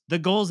goals, the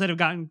goals that have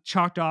gotten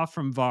chalked off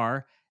from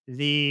VAR,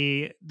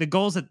 the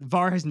goals that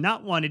VAR has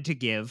not wanted to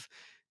give,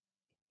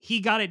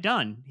 he got it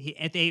done.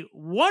 At a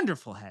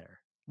wonderful header.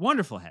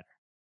 Wonderful header.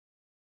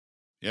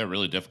 Yeah,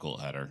 really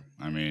difficult header.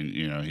 I mean,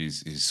 he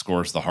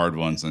scores the hard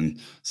ones and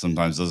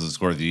sometimes doesn't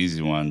score the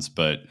easy ones.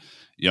 But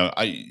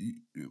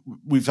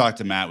we've talked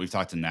to Matt, we've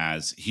talked to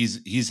Naz.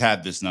 He's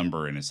had this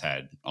number in his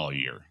head all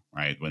year,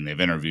 right? When they've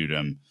interviewed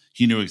him,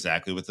 he knew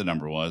exactly what the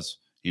number was.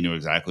 He knew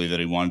exactly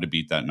that he wanted to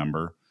beat that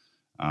number.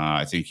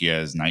 I think he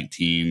has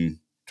 19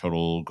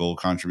 total goal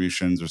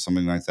contributions or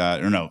something like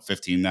that, or no,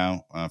 15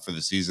 now for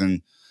the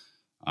season,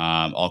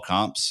 all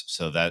comps.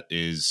 So that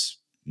is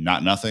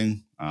not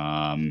nothing.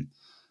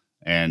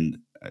 And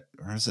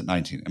or is it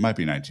 19? It might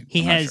be 19.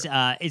 He has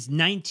it's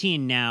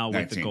 19 now 19,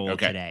 with the goal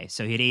okay. today.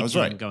 So he had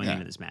 18 right, going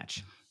into this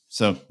match.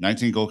 So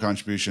 19 goal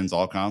contributions,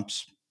 all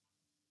comps.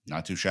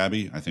 Not too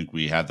shabby. I think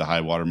we had the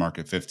high watermark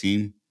at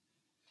 15.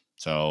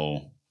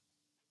 So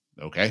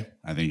okay,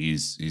 I think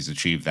he's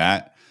achieved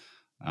that.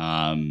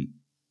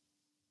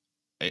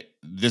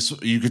 This,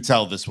 you could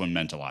tell this one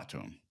meant a lot to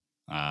him.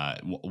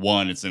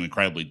 One, it's an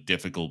incredibly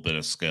difficult bit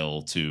of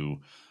skill to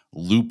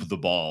loop the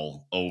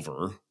ball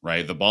over,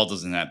 right? The ball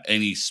doesn't have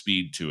any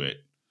speed to it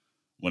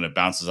when it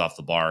bounces off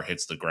the bar,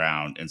 hits the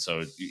ground. And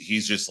so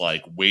he's just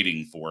like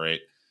waiting for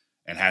it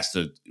and has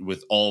to,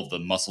 with all of the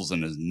muscles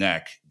in his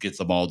neck, get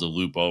the ball to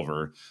loop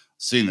over.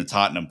 Seeing the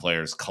Tottenham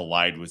players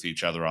collide with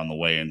each other on the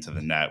way into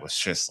the net was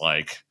just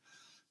like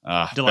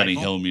Benny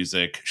Hill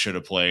music should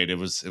have played. It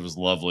was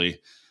lovely.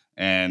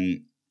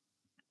 And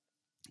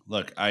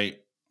look,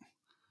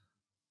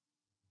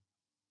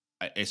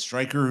 a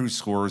striker who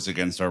scores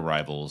against our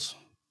rivals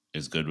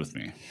is good with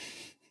me.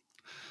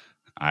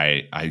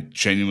 I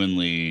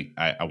genuinely,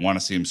 I want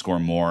to see him score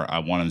more. I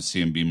want to see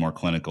him be more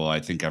clinical. I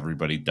think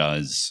everybody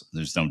does.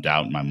 There's no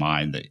doubt in my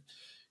mind that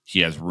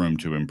he has room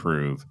to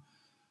improve.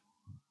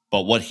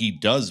 But what he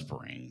does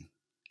bring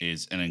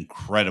is an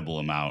incredible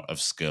amount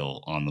of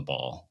skill on the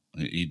ball.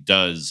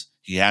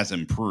 He has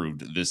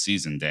improved this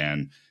season,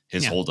 Dan,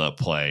 his Yeah. hold up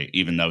play,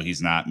 even though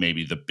he's not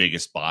maybe the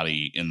biggest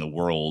body in the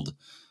world.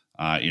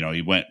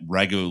 He went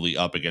regularly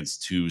up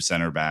against two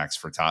center backs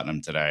for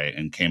Tottenham today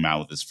and came out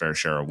with his fair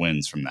share of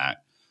wins from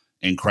that.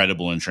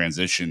 Incredible in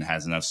transition,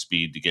 has enough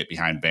speed to get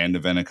behind Van de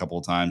Ven a couple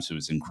of times, who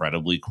is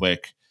incredibly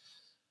quick.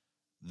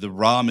 The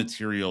raw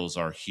materials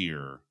are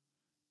here,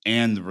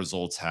 and the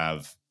results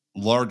have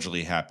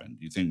largely happened.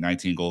 You think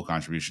 19 goal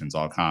contributions,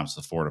 all comps,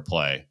 the 4 to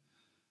play.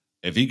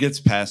 If he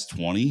gets past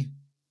 20,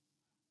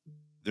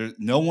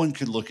 no one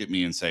could look at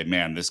me and say,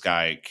 "Man, this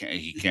guy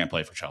he can't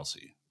play for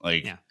Chelsea."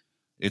 Like Yeah.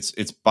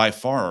 it's by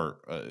far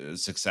a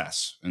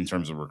success in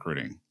terms of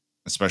recruiting,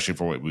 especially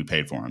for what we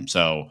paid for him.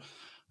 So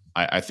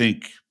I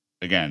think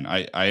again,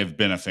 I have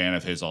been a fan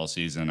of his all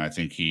season. I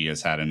think he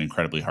has had an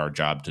incredibly hard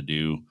job to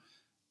do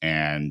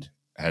and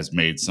has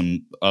made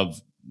some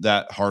of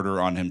that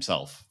harder on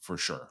himself for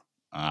sure.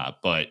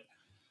 But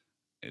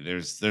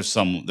there's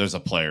a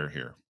player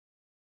here.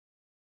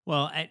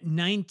 Well, at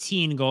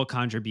 19 goal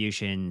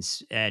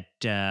contributions, at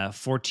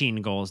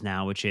 14 goals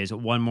now, which is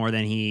one more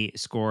than he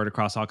scored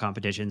across all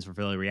competitions for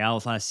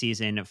Villarreal last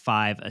season,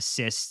 5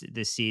 assists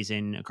this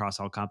season across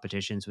all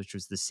competitions, which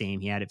was the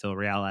same he had at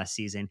Villarreal last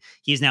season.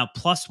 He is now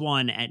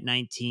 +1 at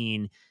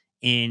 19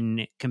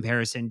 in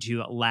comparison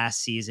to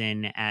last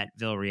season at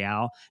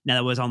Villarreal. Now,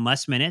 that was on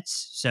less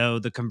minutes, so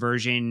the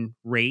conversion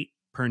rate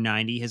per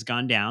 90 has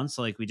gone down.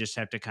 So, like, we just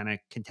have to kind of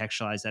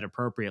contextualize that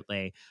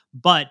appropriately.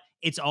 But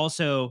it's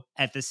also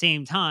at the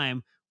same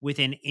time with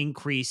an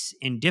increase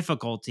in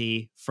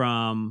difficulty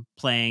from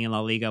playing in La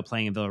Liga,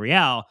 playing in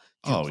Villarreal,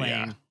 to Oh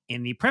yeah. playing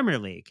in the Premier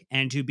League,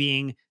 and to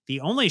being the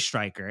only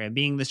striker and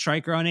being the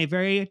striker on a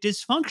very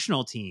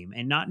dysfunctional team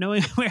and not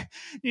knowing where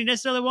you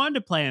necessarily wanted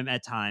to play him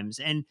at times.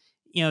 And,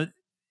 you know,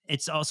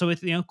 it's also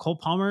with, Cole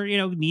Palmer,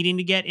 needing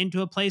to get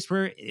into a place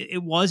where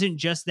it wasn't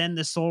just then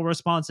the sole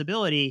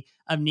responsibility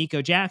of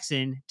Nico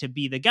Jackson to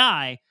be the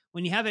guy.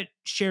 When you have it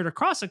shared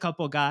across a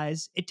couple of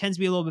guys, it tends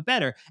to be a little bit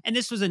better. And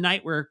this was a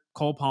night where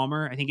Cole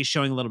Palmer, I think, is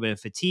showing a little bit of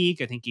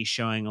fatigue. I think he's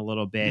showing a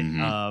little bit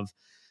Hmm. of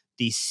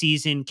the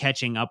season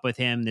catching up with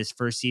him. This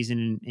first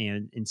season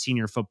in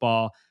senior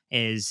football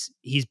is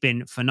he's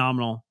been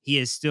phenomenal. He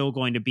is still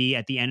going to be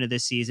at the end of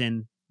this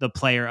season the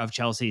player of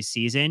Chelsea's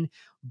season,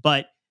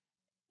 but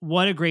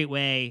what a great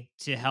way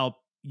to help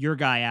your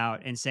guy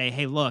out and say,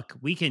 "Hey, look,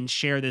 we can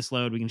share this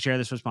load, we can share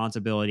this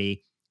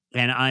responsibility,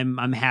 and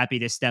I'm happy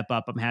to step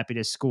up. I'm happy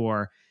to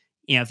score."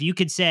 If you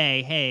could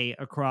say, "Hey,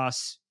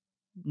 across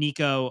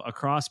Nico,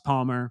 across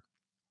Palmer,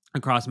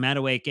 across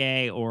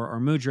Madueke or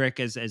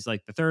Mudrik as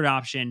like the third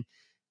option,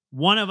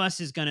 one of us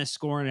is going to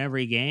score in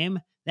every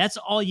game." That's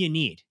all you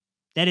need.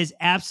 That is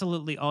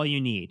absolutely all you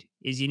need.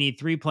 Is you need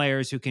 3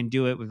 players who can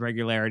do it with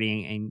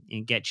regularity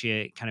and get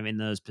you kind of in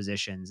those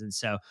positions. And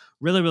so,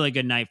 really, really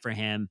good night for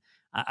him.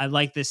 I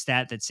like this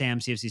stat that Sam,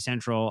 CFC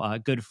Central, a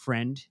good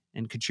friend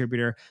and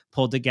contributor,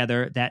 pulled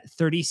together, that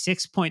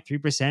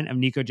 36.3% of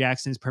Nico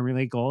Jackson's Premier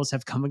League goals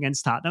have come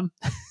against Tottenham.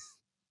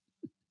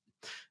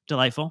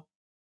 Delightful.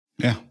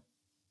 Yeah.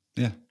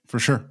 Yeah, for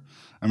sure.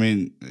 I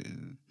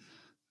mean,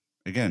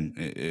 again,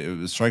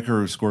 a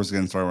striker who scores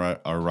against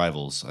our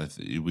rivals.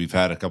 We've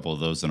had a couple of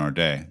those in our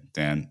day,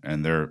 Dan,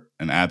 and they're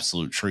an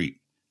absolute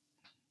treat.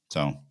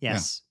 So, yeah.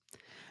 Yes.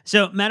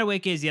 So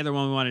Madueke is the other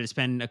one we wanted to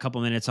spend a couple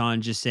minutes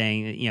on, just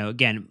saying,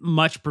 again,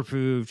 much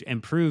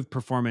improved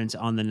performance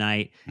on the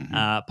night. Hmm.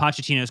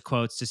 Pochettino's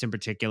quotes, just in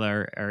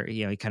particular, or,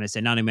 he kind of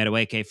said, "Nani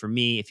Madueke, for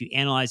me, if you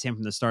analyze him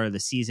from the start of the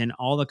season,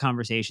 all the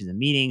conversations and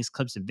meetings,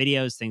 clips and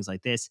videos, things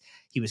like this,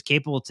 he was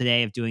capable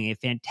today of doing a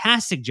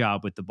fantastic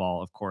job with the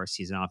ball. Of course,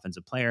 he's an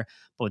offensive player,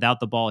 but without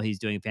the ball, he's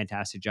doing a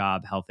fantastic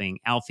job helping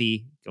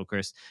Alfie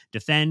Gilchrist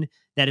defend.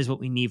 That is what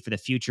we need for the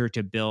future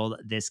to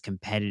build this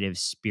competitive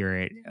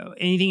spirit."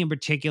 Anything in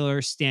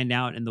particular stand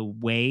out in the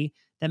way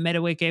that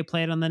Madueke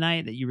played on the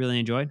night that you really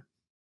enjoyed?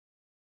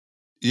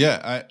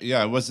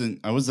 I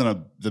wasn't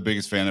the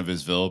biggest fan of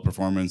his Villa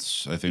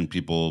performance. I think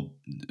people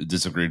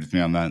disagreed with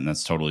me on that, and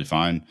that's totally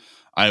fine.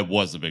 I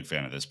was a big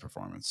fan of this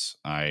performance.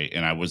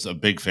 I was a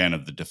big fan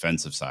of the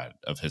defensive side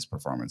of his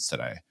performance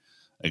today.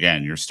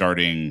 Again, you're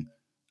starting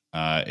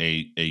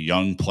a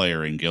young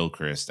player in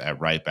Gilchrist at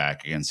right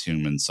back against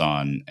Human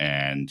Son,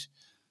 and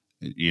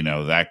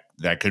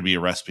that could be a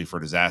recipe for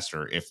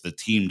disaster if the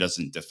team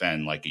doesn't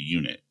defend like a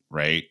unit,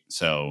 right?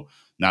 So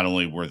not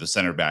only were the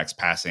center backs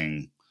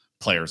passing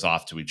players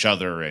off to each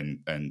other and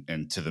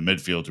to the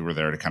midfield who were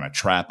there to kind of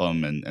trap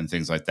them and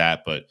things like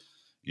that, but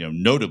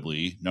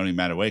notably, Noni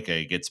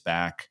Madueke gets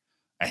back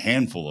a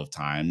handful of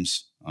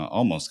times,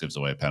 almost gives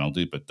away a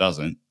penalty, but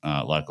doesn't,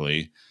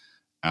 luckily,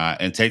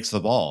 and takes the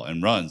ball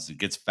and runs and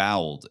gets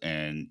fouled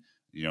and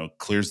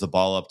clears the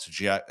ball up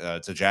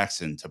to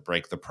Jackson to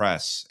break the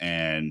press.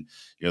 And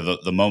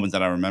the moment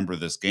that I remember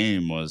this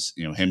game was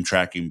him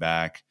tracking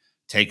back,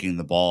 taking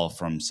the ball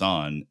from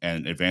Son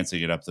and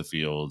advancing it up the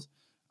field,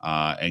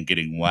 and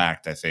getting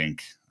whacked, I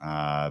think,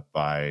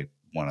 by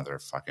one of their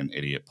fucking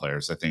idiot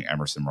players. I think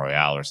Emerson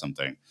Royale or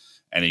something.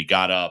 And he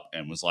got up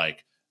and was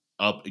like,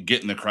 up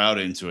getting the crowd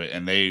into it,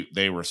 and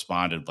they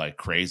responded like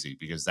crazy,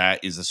 because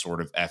that is the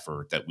sort of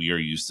effort that we are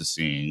used to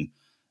seeing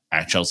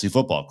at Chelsea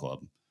Football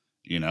Club.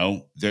 You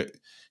know,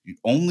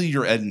 only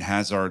your Eden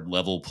Hazard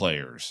level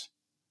players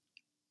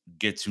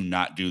get to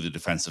not do the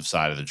defensive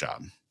side of the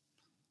job.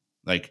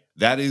 Like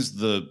that is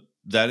the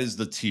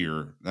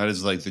tier. That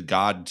is like the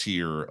god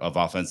tier of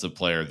offensive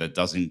player that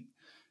doesn't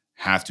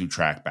have to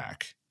track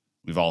back.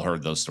 We've all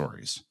heard those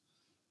stories.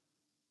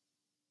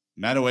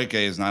 Madueke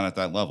is not at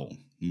that level.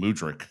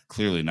 Mudryk,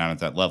 clearly not at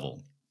that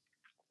level.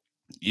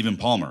 Even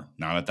Palmer,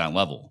 not at that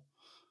level.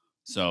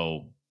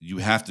 So you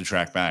have to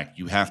track back.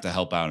 You have to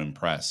help out and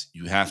press.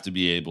 You have to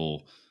be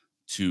able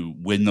to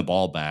win the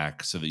ball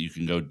back so that you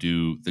can go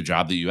do the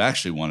job that you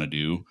actually want to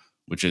do,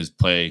 which is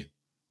play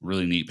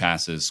really neat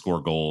passes,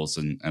 score goals,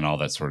 and all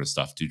that sort of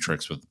stuff, do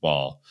tricks with the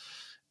ball.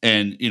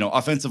 And,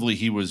 offensively,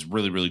 he was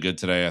really, really good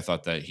today. I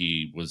thought that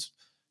he was,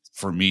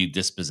 for me,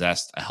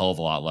 dispossessed a hell of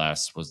a lot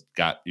less, was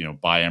got,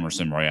 by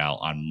Emerson Royale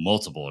on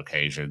multiple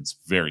occasions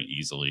very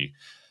easily,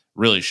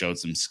 really showed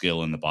some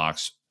skill in the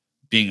box,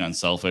 being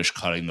unselfish,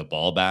 cutting the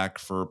ball back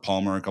for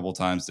Palmer a couple of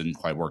times didn't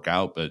quite work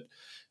out, but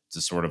it's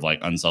a sort of like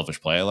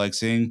unselfish play I like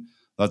seeing.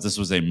 Thought this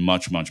was a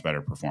much, much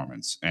better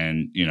performance.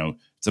 And,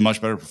 it's a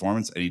much better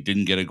performance, and he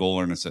didn't get a goal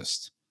or an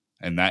assist.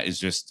 And that is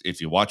just,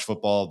 if you watch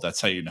football,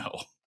 that's how you know.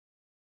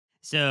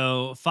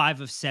 So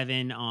 5 of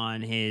 7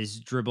 on his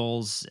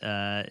dribbles,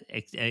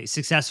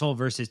 successful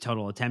versus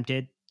total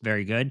attempted.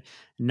 Very good.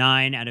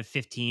 9 out of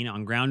 15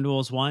 on ground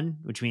duels won,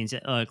 which means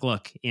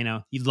look,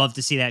 you'd love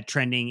to see that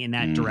trending in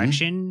that Mhm.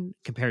 direction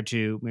compared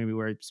to maybe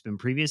where it's been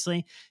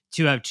previously.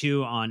 2 out of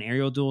 2 on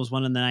aerial duels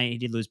won on the night. He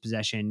did lose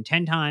possession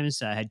 10 times,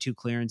 had 2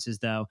 clearances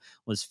though,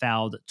 was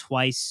fouled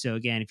twice. So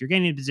again, if you're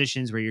getting in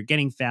positions where you're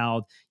getting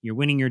fouled, you're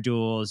winning your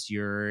duels,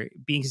 you're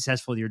being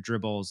successful with your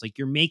dribbles, like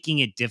you're making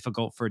it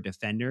difficult for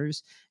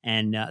defenders.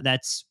 And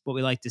that's what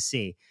we like to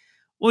see.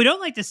 What we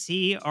don't like to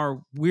see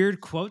are weird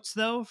quotes,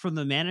 though, from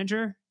the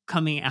manager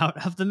coming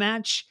out of the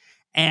match.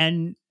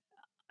 And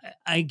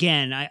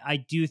again, I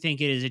do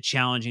think it is a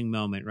challenging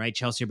moment, right?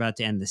 Chelsea are about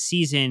to end the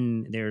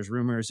season. There's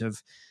rumors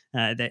of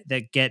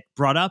that get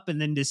brought up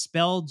and then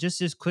dispelled just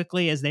as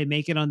quickly as they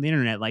make it on the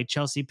internet, like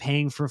Chelsea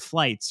paying for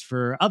flights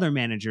for other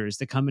managers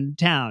to come into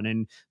town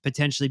and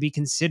potentially be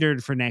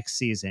considered for next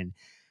season.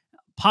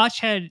 Poch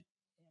had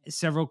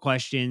several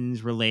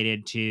questions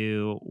related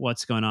to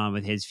what's going on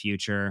with his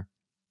future.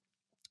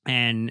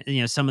 And,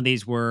 some of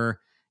these were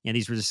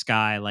the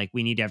sky, like,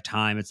 we need to have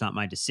time. It's not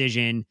my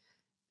decision.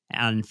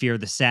 And fear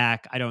of the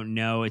sack. I don't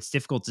know. It's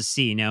difficult to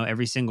see.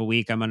 Every single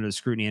week I'm under the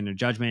scrutiny and the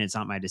judgment. It's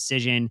not my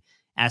decision.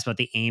 Asked about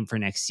the aim for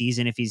next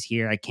season if he's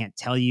here. I can't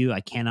tell you.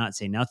 I cannot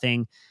say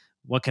nothing.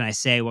 What can I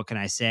say? What can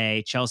I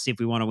say? Chelsea, if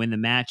we want to win the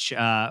match,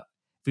 if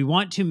we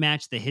want to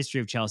match the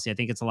history of Chelsea, I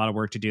think it's a lot of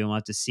work to do. And we'll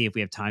have to see if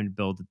we have time to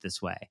build it this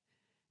way.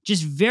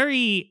 Just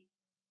very,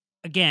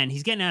 again,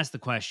 he's getting asked the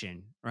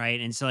question, right?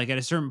 And so, like, at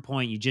a certain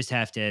point, you're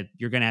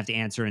going to have to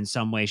answer in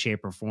some way,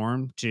 shape, or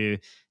form to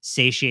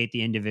satiate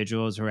the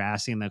individuals who are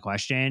asking the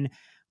question.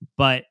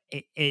 But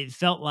it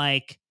felt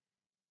like,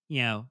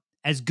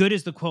 as good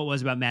as the quote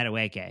was about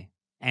Madueke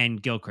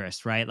and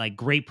Gilchrist, right? Like,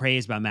 great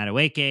praise about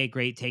Madueke,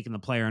 great taking the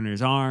player under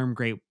his arm,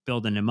 great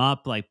building him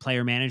up, like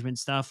player management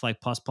stuff,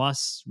 like plus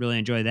plus. Really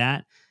enjoy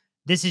that.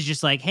 This is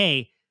just like,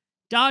 hey,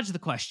 dodge the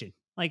question.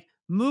 Like,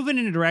 moving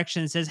in a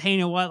direction that says, hey, you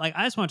know what? Like,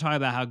 I just want to talk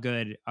about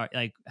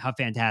how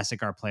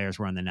fantastic our players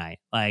were on the night.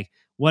 Like,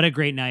 what a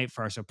great night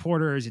for our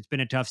supporters. It's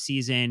been a tough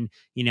season.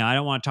 I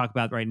don't want to talk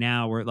about right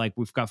now.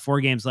 We've got 4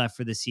 games left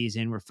for the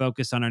season. We're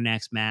focused on our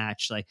next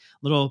match, like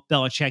little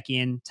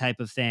Belichickian type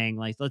of thing.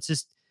 Like, let's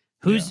just,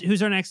 Yeah.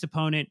 who's our next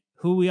opponent?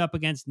 Who are we up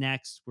against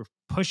next? We're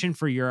pushing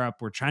for Europe.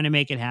 We're trying to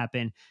make it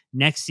happen.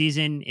 Next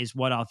season is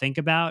what I'll think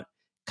about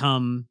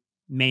come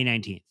May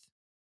 19th.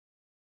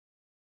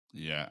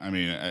 Yeah. I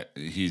mean,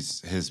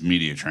 his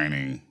media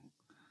training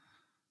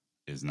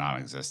is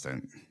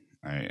non-existent.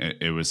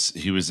 He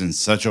was in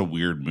such a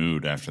weird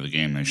mood after the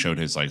game. They showed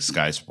his like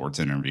Sky Sports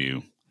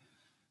interview,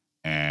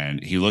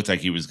 and he looked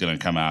like he was going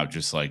to come out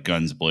just like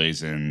guns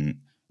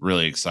blazing,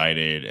 really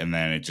excited, and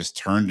then it just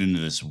turned into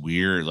this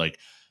weird like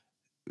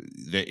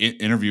the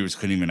interviewers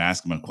couldn't even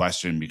ask him a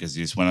question because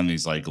he just went on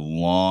these like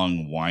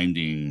long,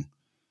 winding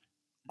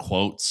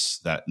quotes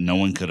that no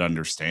one could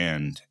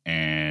understand,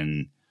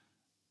 and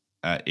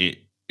it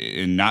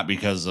and not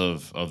because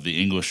of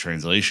the English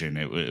translation.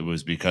 It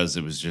was because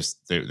it was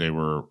just they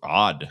were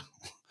odd.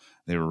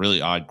 They were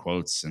really odd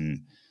quotes,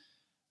 and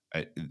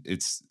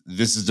this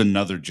is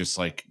another just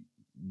like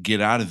get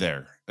out of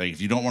there. Like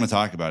if you don't want to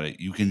talk about it,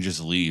 you can just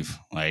leave.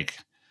 Like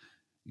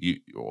you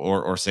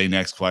or say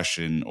next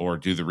question or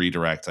do the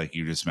redirect like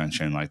you just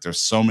mentioned. Like there's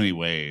so many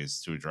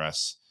ways to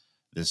address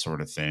this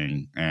sort of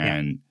thing, Yeah.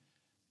 and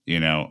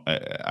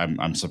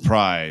I'm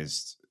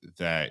surprised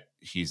that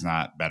he's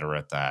not better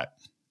at that.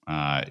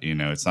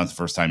 It's not the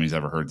first time he's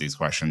ever heard these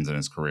questions in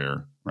his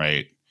career,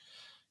 right?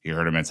 He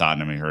heard him at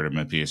Tottenham, he heard him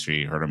at PSG,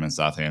 he heard him in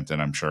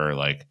Southampton. I'm sure,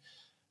 like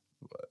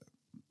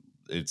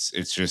it's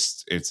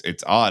just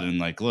it's odd. And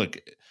like, look,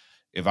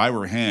 if I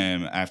were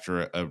him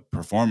after a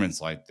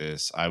performance like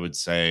this, I would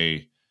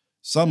say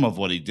some of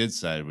what he did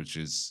say, which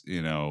is,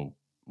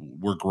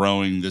 we're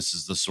growing. This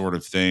is the sort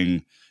of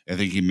thing I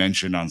think he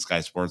mentioned on Sky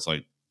Sports,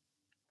 like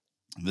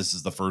this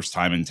is the first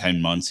time in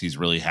 10 months he's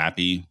really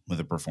happy with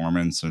a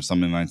performance or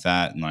something like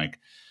that. And like,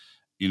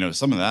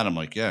 some of that I'm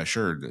like, yeah,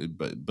 sure.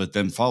 But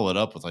then follow it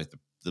up with like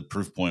the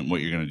proof point,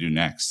 what you're going to do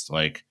next.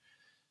 Like,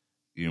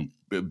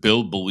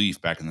 build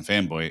belief back in the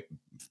fan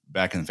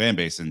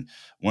base. And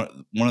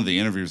one of the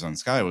interviews on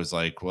Sky was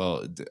like,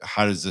 well,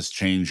 how does this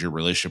change your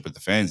relationship with the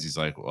fans? He's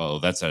like, well,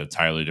 that's an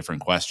entirely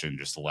different question.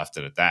 Just left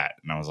it at that.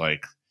 And I was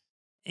like,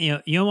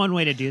 one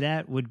way to do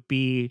that would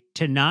be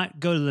to not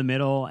go to the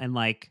middle and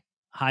like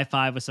high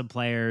five with some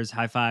players,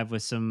 high five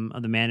with some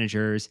of the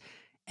managers,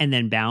 and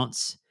then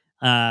bounce.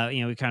 We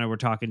kind of were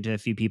talking to a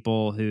few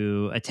people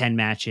who attend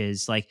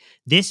matches. Like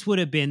this would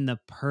have been the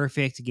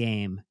perfect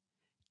game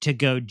to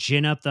go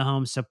gin up the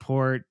home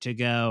support, to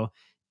go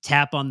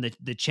tap on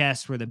the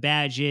chest where the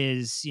badge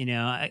is.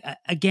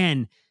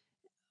 Again,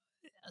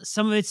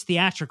 some of it's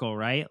theatrical,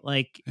 right?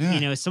 Like,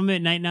 yeah, some of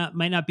it might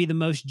not be the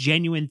most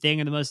genuine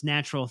thing or the most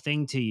natural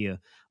thing to you,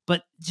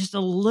 but just a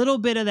little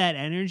bit of that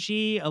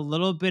energy, a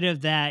little bit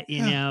of that,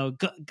 yeah,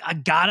 I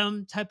got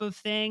him type of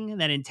thing,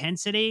 that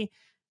intensity,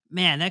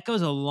 man, that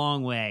goes a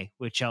long way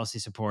with Chelsea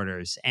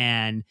supporters.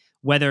 And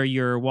whether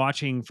you're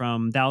watching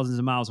from thousands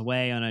of miles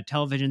away on a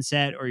television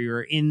set or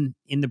you're in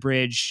the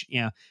bridge,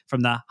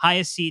 from the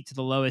highest seat to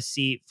the lowest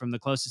seat, from the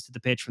closest to the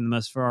pitch, from the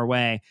most far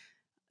away,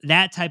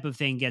 that type of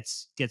thing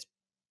gets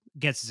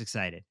us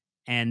excited.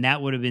 And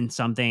that would have been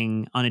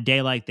something on a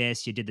day like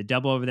this. You did the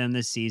double over them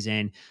this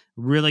season.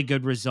 Really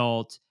good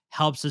result.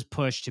 Helps us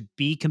push to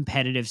be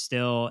competitive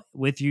still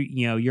with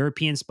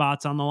European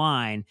spots on the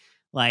line.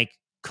 Like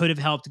could have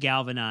helped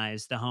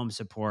galvanize the home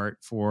support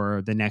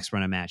for the next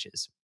run of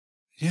matches.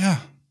 yeah,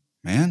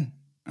 man.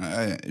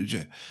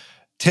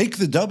 Take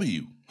the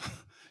W.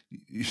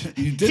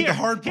 You did the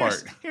hard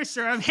part. Here,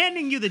 sir. I'm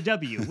handing you the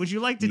W. Would you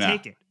like to No,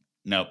 take it?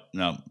 nope,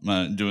 nope.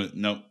 Do it.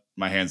 Nope.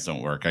 My hands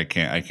don't work. I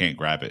can't. I can't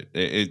grab it.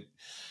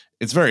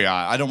 It's very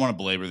odd. I don't want to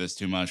belabor this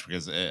too much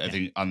because I Yeah.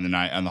 think on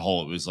the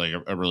whole, it was like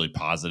a really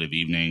positive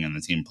evening and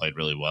the team played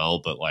really well.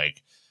 But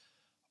like,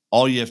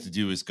 all you have to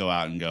do is go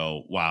out and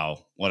go,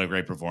 wow, what a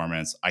great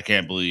performance. I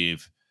can't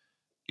believe,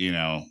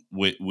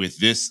 with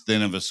this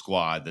thin of a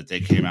squad that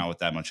they came out with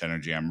that much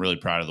energy. I'm really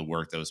proud of the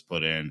work that was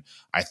put in.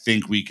 I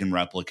think we can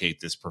replicate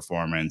this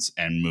performance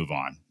and move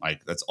on.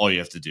 Like that's all you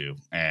have to do.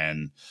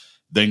 And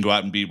then go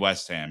out and beat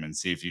West Ham and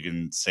see if you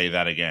can say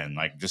that again.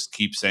 Like just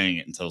keep saying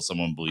it until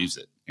someone believes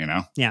it.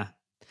 Yeah.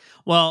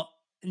 Well,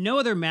 no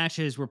other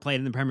matches were played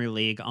in the Premier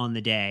League on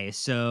the day.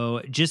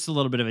 So, just a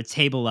little bit of a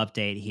table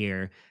update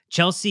here.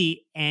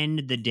 Chelsea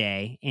end the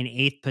day in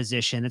 8th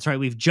position. That's right.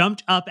 We've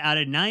jumped up out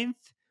of ninth.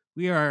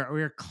 We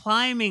are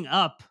climbing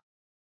up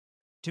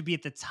to be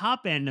at the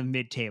top end of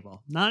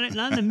mid-table. Not in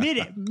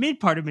the mid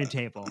part of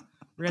mid-table.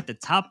 We're at the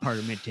top part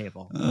of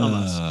mid-table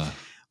almost.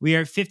 We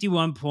are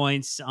 51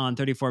 points on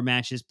 34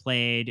 matches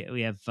played.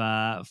 We have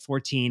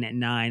 14,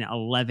 9,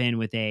 11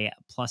 with a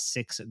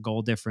 +6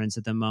 goal difference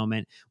at the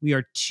moment. We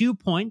are 2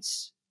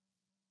 points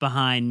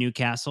behind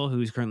Newcastle,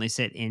 who's currently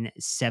sit in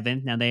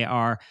 7th. Now they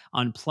are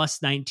on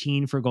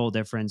 +19 for goal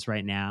difference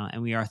right now.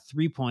 And we are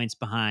 3 points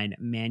behind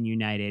Man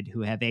United,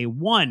 who have a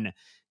 1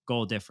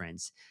 goal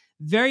difference.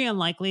 Very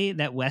unlikely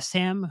that West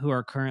Ham, who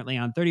are currently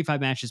on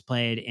 35 matches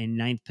played in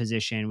 9th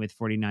position with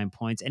 49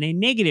 points and a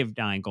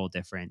 -9 goal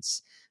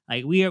difference.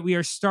 Like we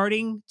are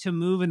starting to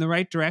move in the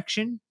right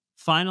direction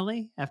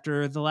finally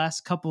after the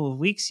last couple of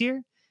weeks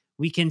here.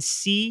 We can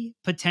see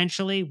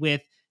potentially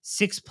with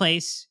 6th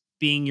place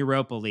being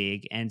Europa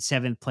League and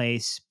 7th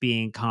place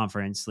being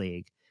Conference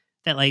League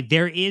that like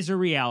there is a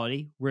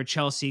reality where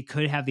Chelsea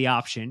could have the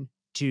option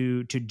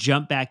to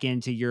jump back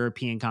into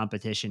European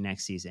competition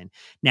next season.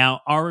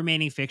 Now, our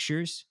remaining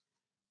fixtures,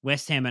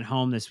 West Ham at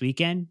home this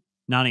weekend,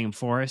 Nottingham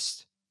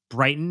Forest,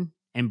 Brighton,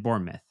 and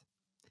Bournemouth.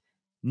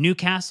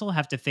 Newcastle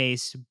have to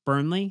face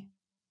Burnley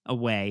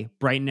away,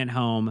 Brighton at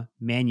home,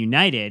 Man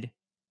United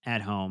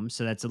at home.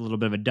 So that's a little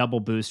bit of a double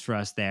boost for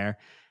us there.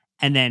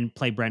 And then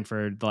play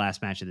Brentford the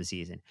last match of the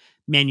season.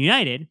 Man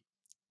United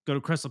go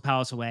to Crystal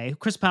Palace away.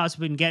 Crystal Palace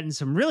have been getting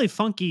some really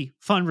funky,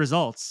 fun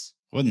results.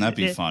 Wouldn't that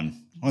be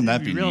fun? Wouldn't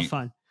It'd that be be real neat?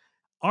 fun.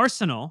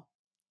 Arsenal,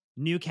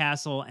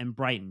 Newcastle, and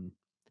Brighton.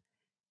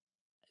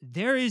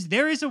 There is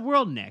a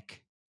world,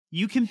 Nick.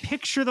 You can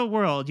picture the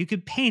world. You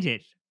could paint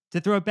it to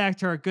throw it back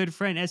to our good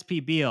friend SP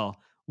Beal.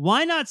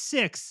 Why not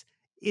 6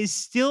 is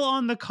still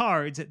on the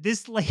cards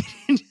this late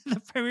into the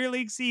Premier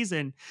League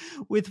season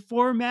with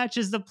 4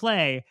 matches to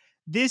play.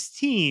 This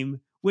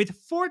team with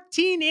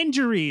 14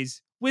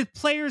 injuries, with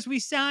players we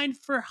signed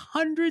for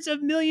hundreds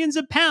of millions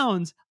of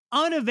pounds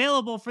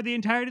unavailable for the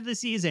entirety of the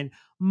season,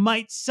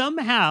 might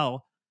somehow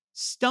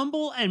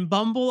stumble and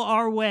bumble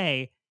our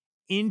way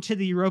into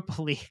the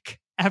Europa League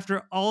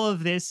after all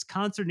of this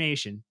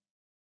consternation.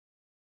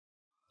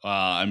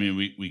 I mean,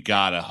 we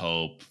gotta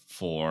hope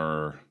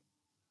for.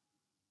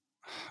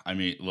 I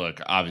mean,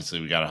 look,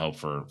 obviously we got to hope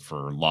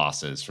for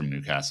losses from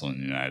Newcastle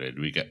and United.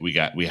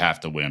 We have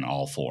to win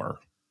all four,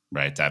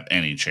 right, to have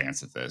any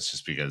chance at this.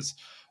 Just because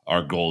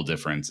our goal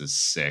difference is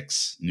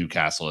 6,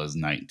 Newcastle has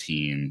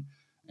 19,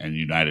 and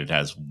United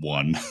has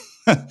 1.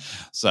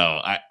 So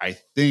I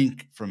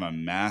think from a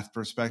math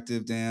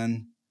perspective,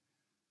 Dan,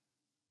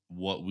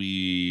 what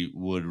we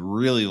would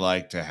really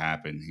like to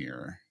happen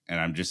here, and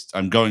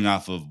I'm going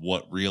off of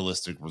what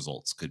realistic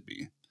results could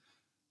be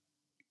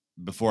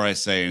before I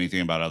say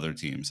anything about other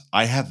teams.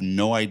 I have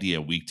no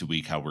idea week to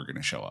week how we're going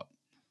to show up.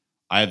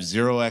 I have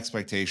zero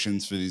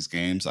expectations for these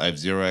games. I have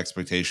zero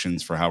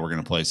expectations for how we're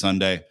going to play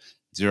Sunday.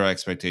 Zero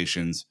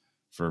expectations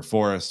for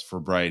Forest, for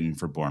Brighton,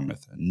 for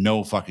Bournemouth.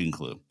 No fucking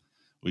clue.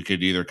 We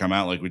could either come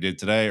out like we did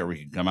today or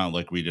we could come out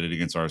like we did it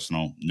against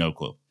Arsenal. No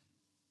clue.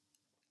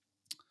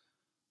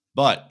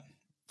 But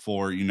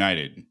for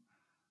United,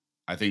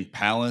 I think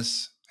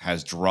Palace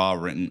has draw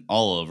written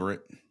all over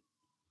it.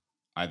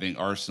 I think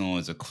Arsenal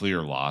is a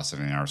clear loss. I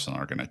think Arsenal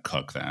are going to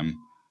cook them.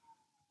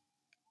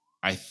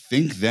 I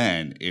think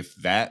then if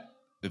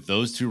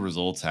those two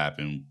results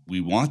happen, we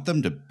want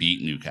them to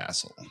beat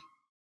Newcastle.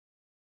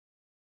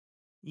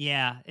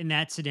 Yeah, in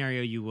that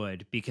scenario, you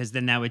would, because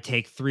then that would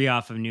take 3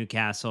 off of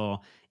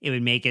Newcastle. It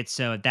would make it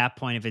so at that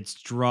point, if it's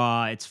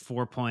draw, it's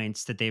 4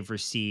 points that they've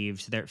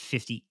received. So they're at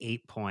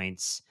 58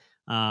 points.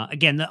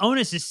 Again, the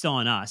onus is still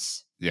on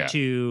us Yeah.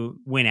 to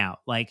win out.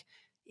 Like,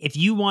 if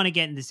you want to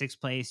get into 6th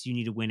place, you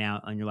need to win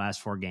out on your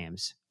last 4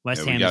 games.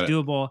 West Ham is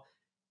doable.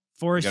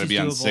 Forest got to is be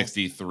on doable.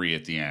 63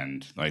 at the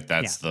end. Like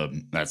that's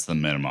the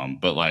minimum.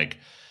 But like,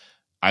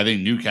 I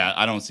think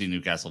I don't see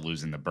Newcastle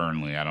losing to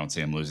Burnley. I don't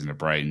see him losing to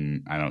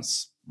Brighton. I don't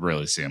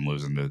really see him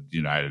losing to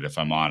United, if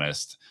I'm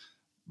honest.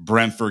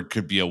 Brentford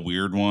could be a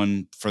weird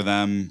one for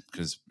them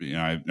because,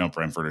 I know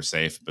Brentford are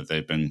safe, but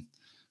they've been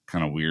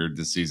kind of weird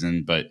this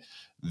season. But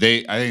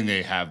I think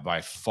they have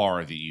by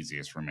far the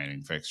easiest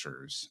remaining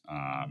fixtures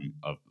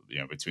of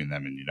between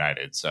them and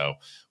United. So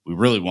we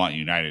really want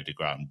United to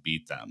go out and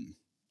beat them,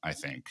 I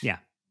think. Yeah.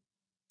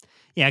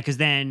 Yeah, because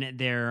then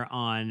they're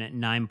on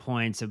 9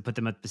 points and put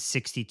them up to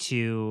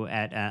 62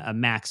 at a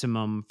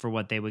maximum for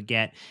what they would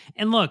get.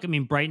 And look, I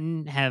mean,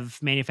 Brighton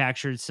have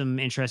manufactured some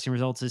interesting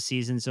results this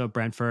season. So have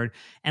Brentford.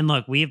 And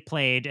look, we have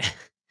played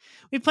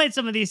we've played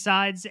some of these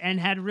sides and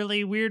had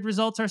really weird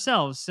results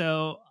ourselves.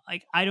 So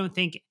like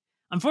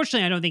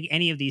unfortunately, I don't think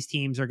any of these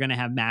teams are going to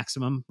have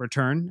maximum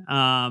return.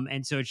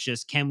 And so it's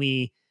just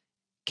can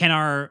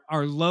our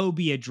low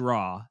be a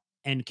draw,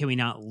 and can we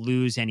not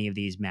lose any of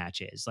these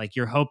matches? Like,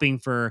 you're hoping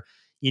for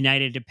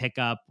United to pick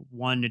up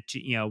 1 to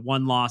 2,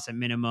 1 loss at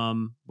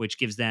minimum, which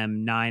gives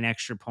them 9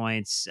 extra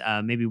points,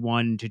 maybe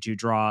 1 to 2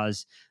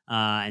 draws.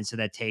 And so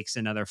that takes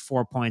another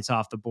 4 points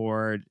off the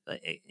board.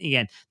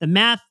 Again, the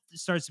math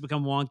starts to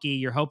become wonky.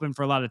 You're hoping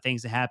for a lot of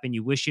things to happen.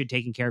 You wish you'd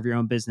taken care of your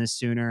own business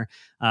sooner.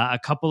 A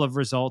couple of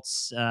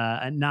results,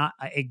 not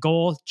a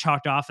goal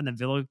chalked off in the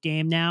Villa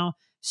game now,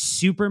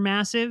 super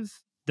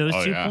massive. Those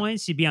 2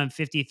 points, you'd be on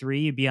 53.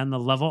 You'd be on the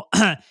level.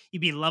 You'd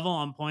be level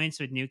on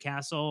points with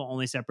Newcastle,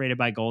 only separated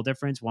by goal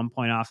difference, 1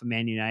 point off of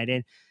Man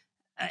United.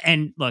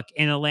 And look,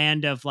 in a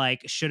land of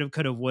like should have,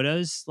 could have, would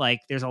have,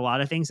 like there's a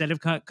lot of things that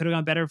could have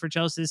gone better for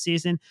Chelsea this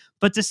season.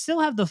 But to still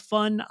have the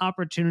fun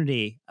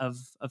opportunity of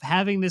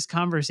having this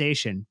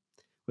conversation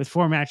with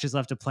 4 matches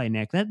left to play,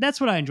 Nick, that's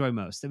what I enjoy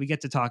most. That we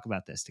get to talk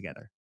about this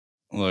together.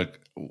 Look,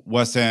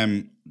 West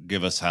Ham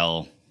give us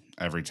hell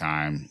every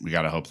time. We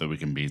got to hope that we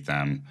can beat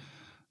them.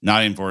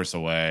 Nottingham Forest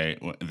away,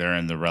 they're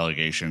in the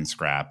relegation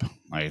scrap.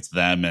 Like it's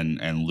them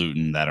and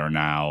Luton that are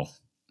now,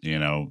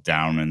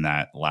 down in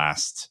that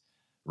last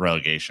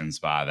relegation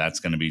spot. That's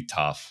going to be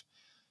tough.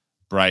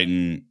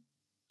 Brighton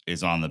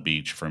is on the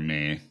beach for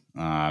me,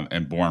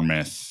 and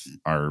Bournemouth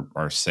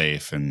are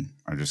safe and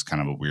are just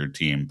kind of a weird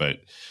team, but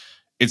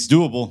it's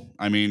doable.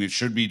 I mean, it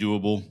should be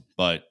doable,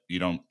 but you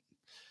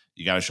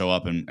got to show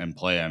up and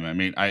play them. I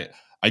mean,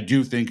 I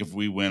do think if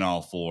we win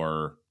all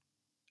 4.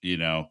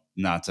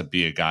 Not to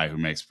be a guy who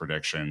makes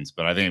predictions,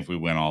 but I think if we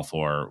win all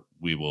 4,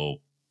 we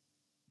will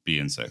be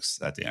in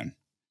 6th at the end.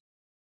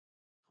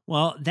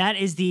 Well,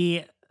 that's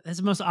the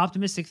most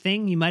optimistic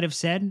thing you might have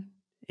said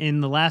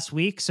in the last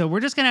week. So we're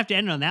just going to have to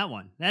end on that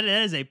one. That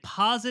is a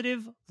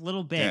positive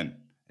little bit. Dan,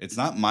 it's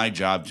not my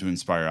job to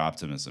inspire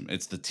optimism.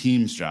 It's the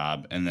team's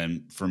job. And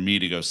then for me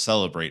to go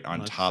celebrate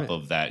on top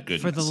of that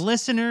goodness. For the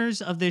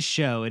listeners of this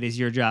show, it is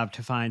your job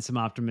to find some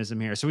optimism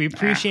here. So we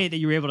appreciate that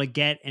you were able to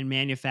get and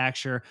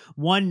manufacture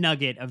one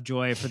nugget of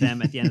joy for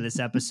them at the end of this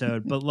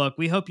episode. But look,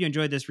 we hope you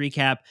enjoyed this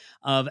recap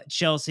of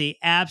Chelsea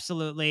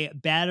absolutely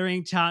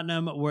battering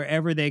Tottenham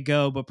wherever they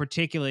go, but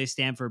particularly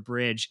Stamford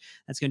Bridge.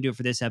 That's going to do it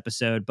for this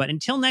episode. But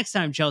until next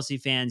time, Chelsea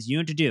fans, you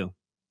know what to do.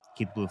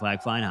 Keep the blue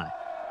flag flying high.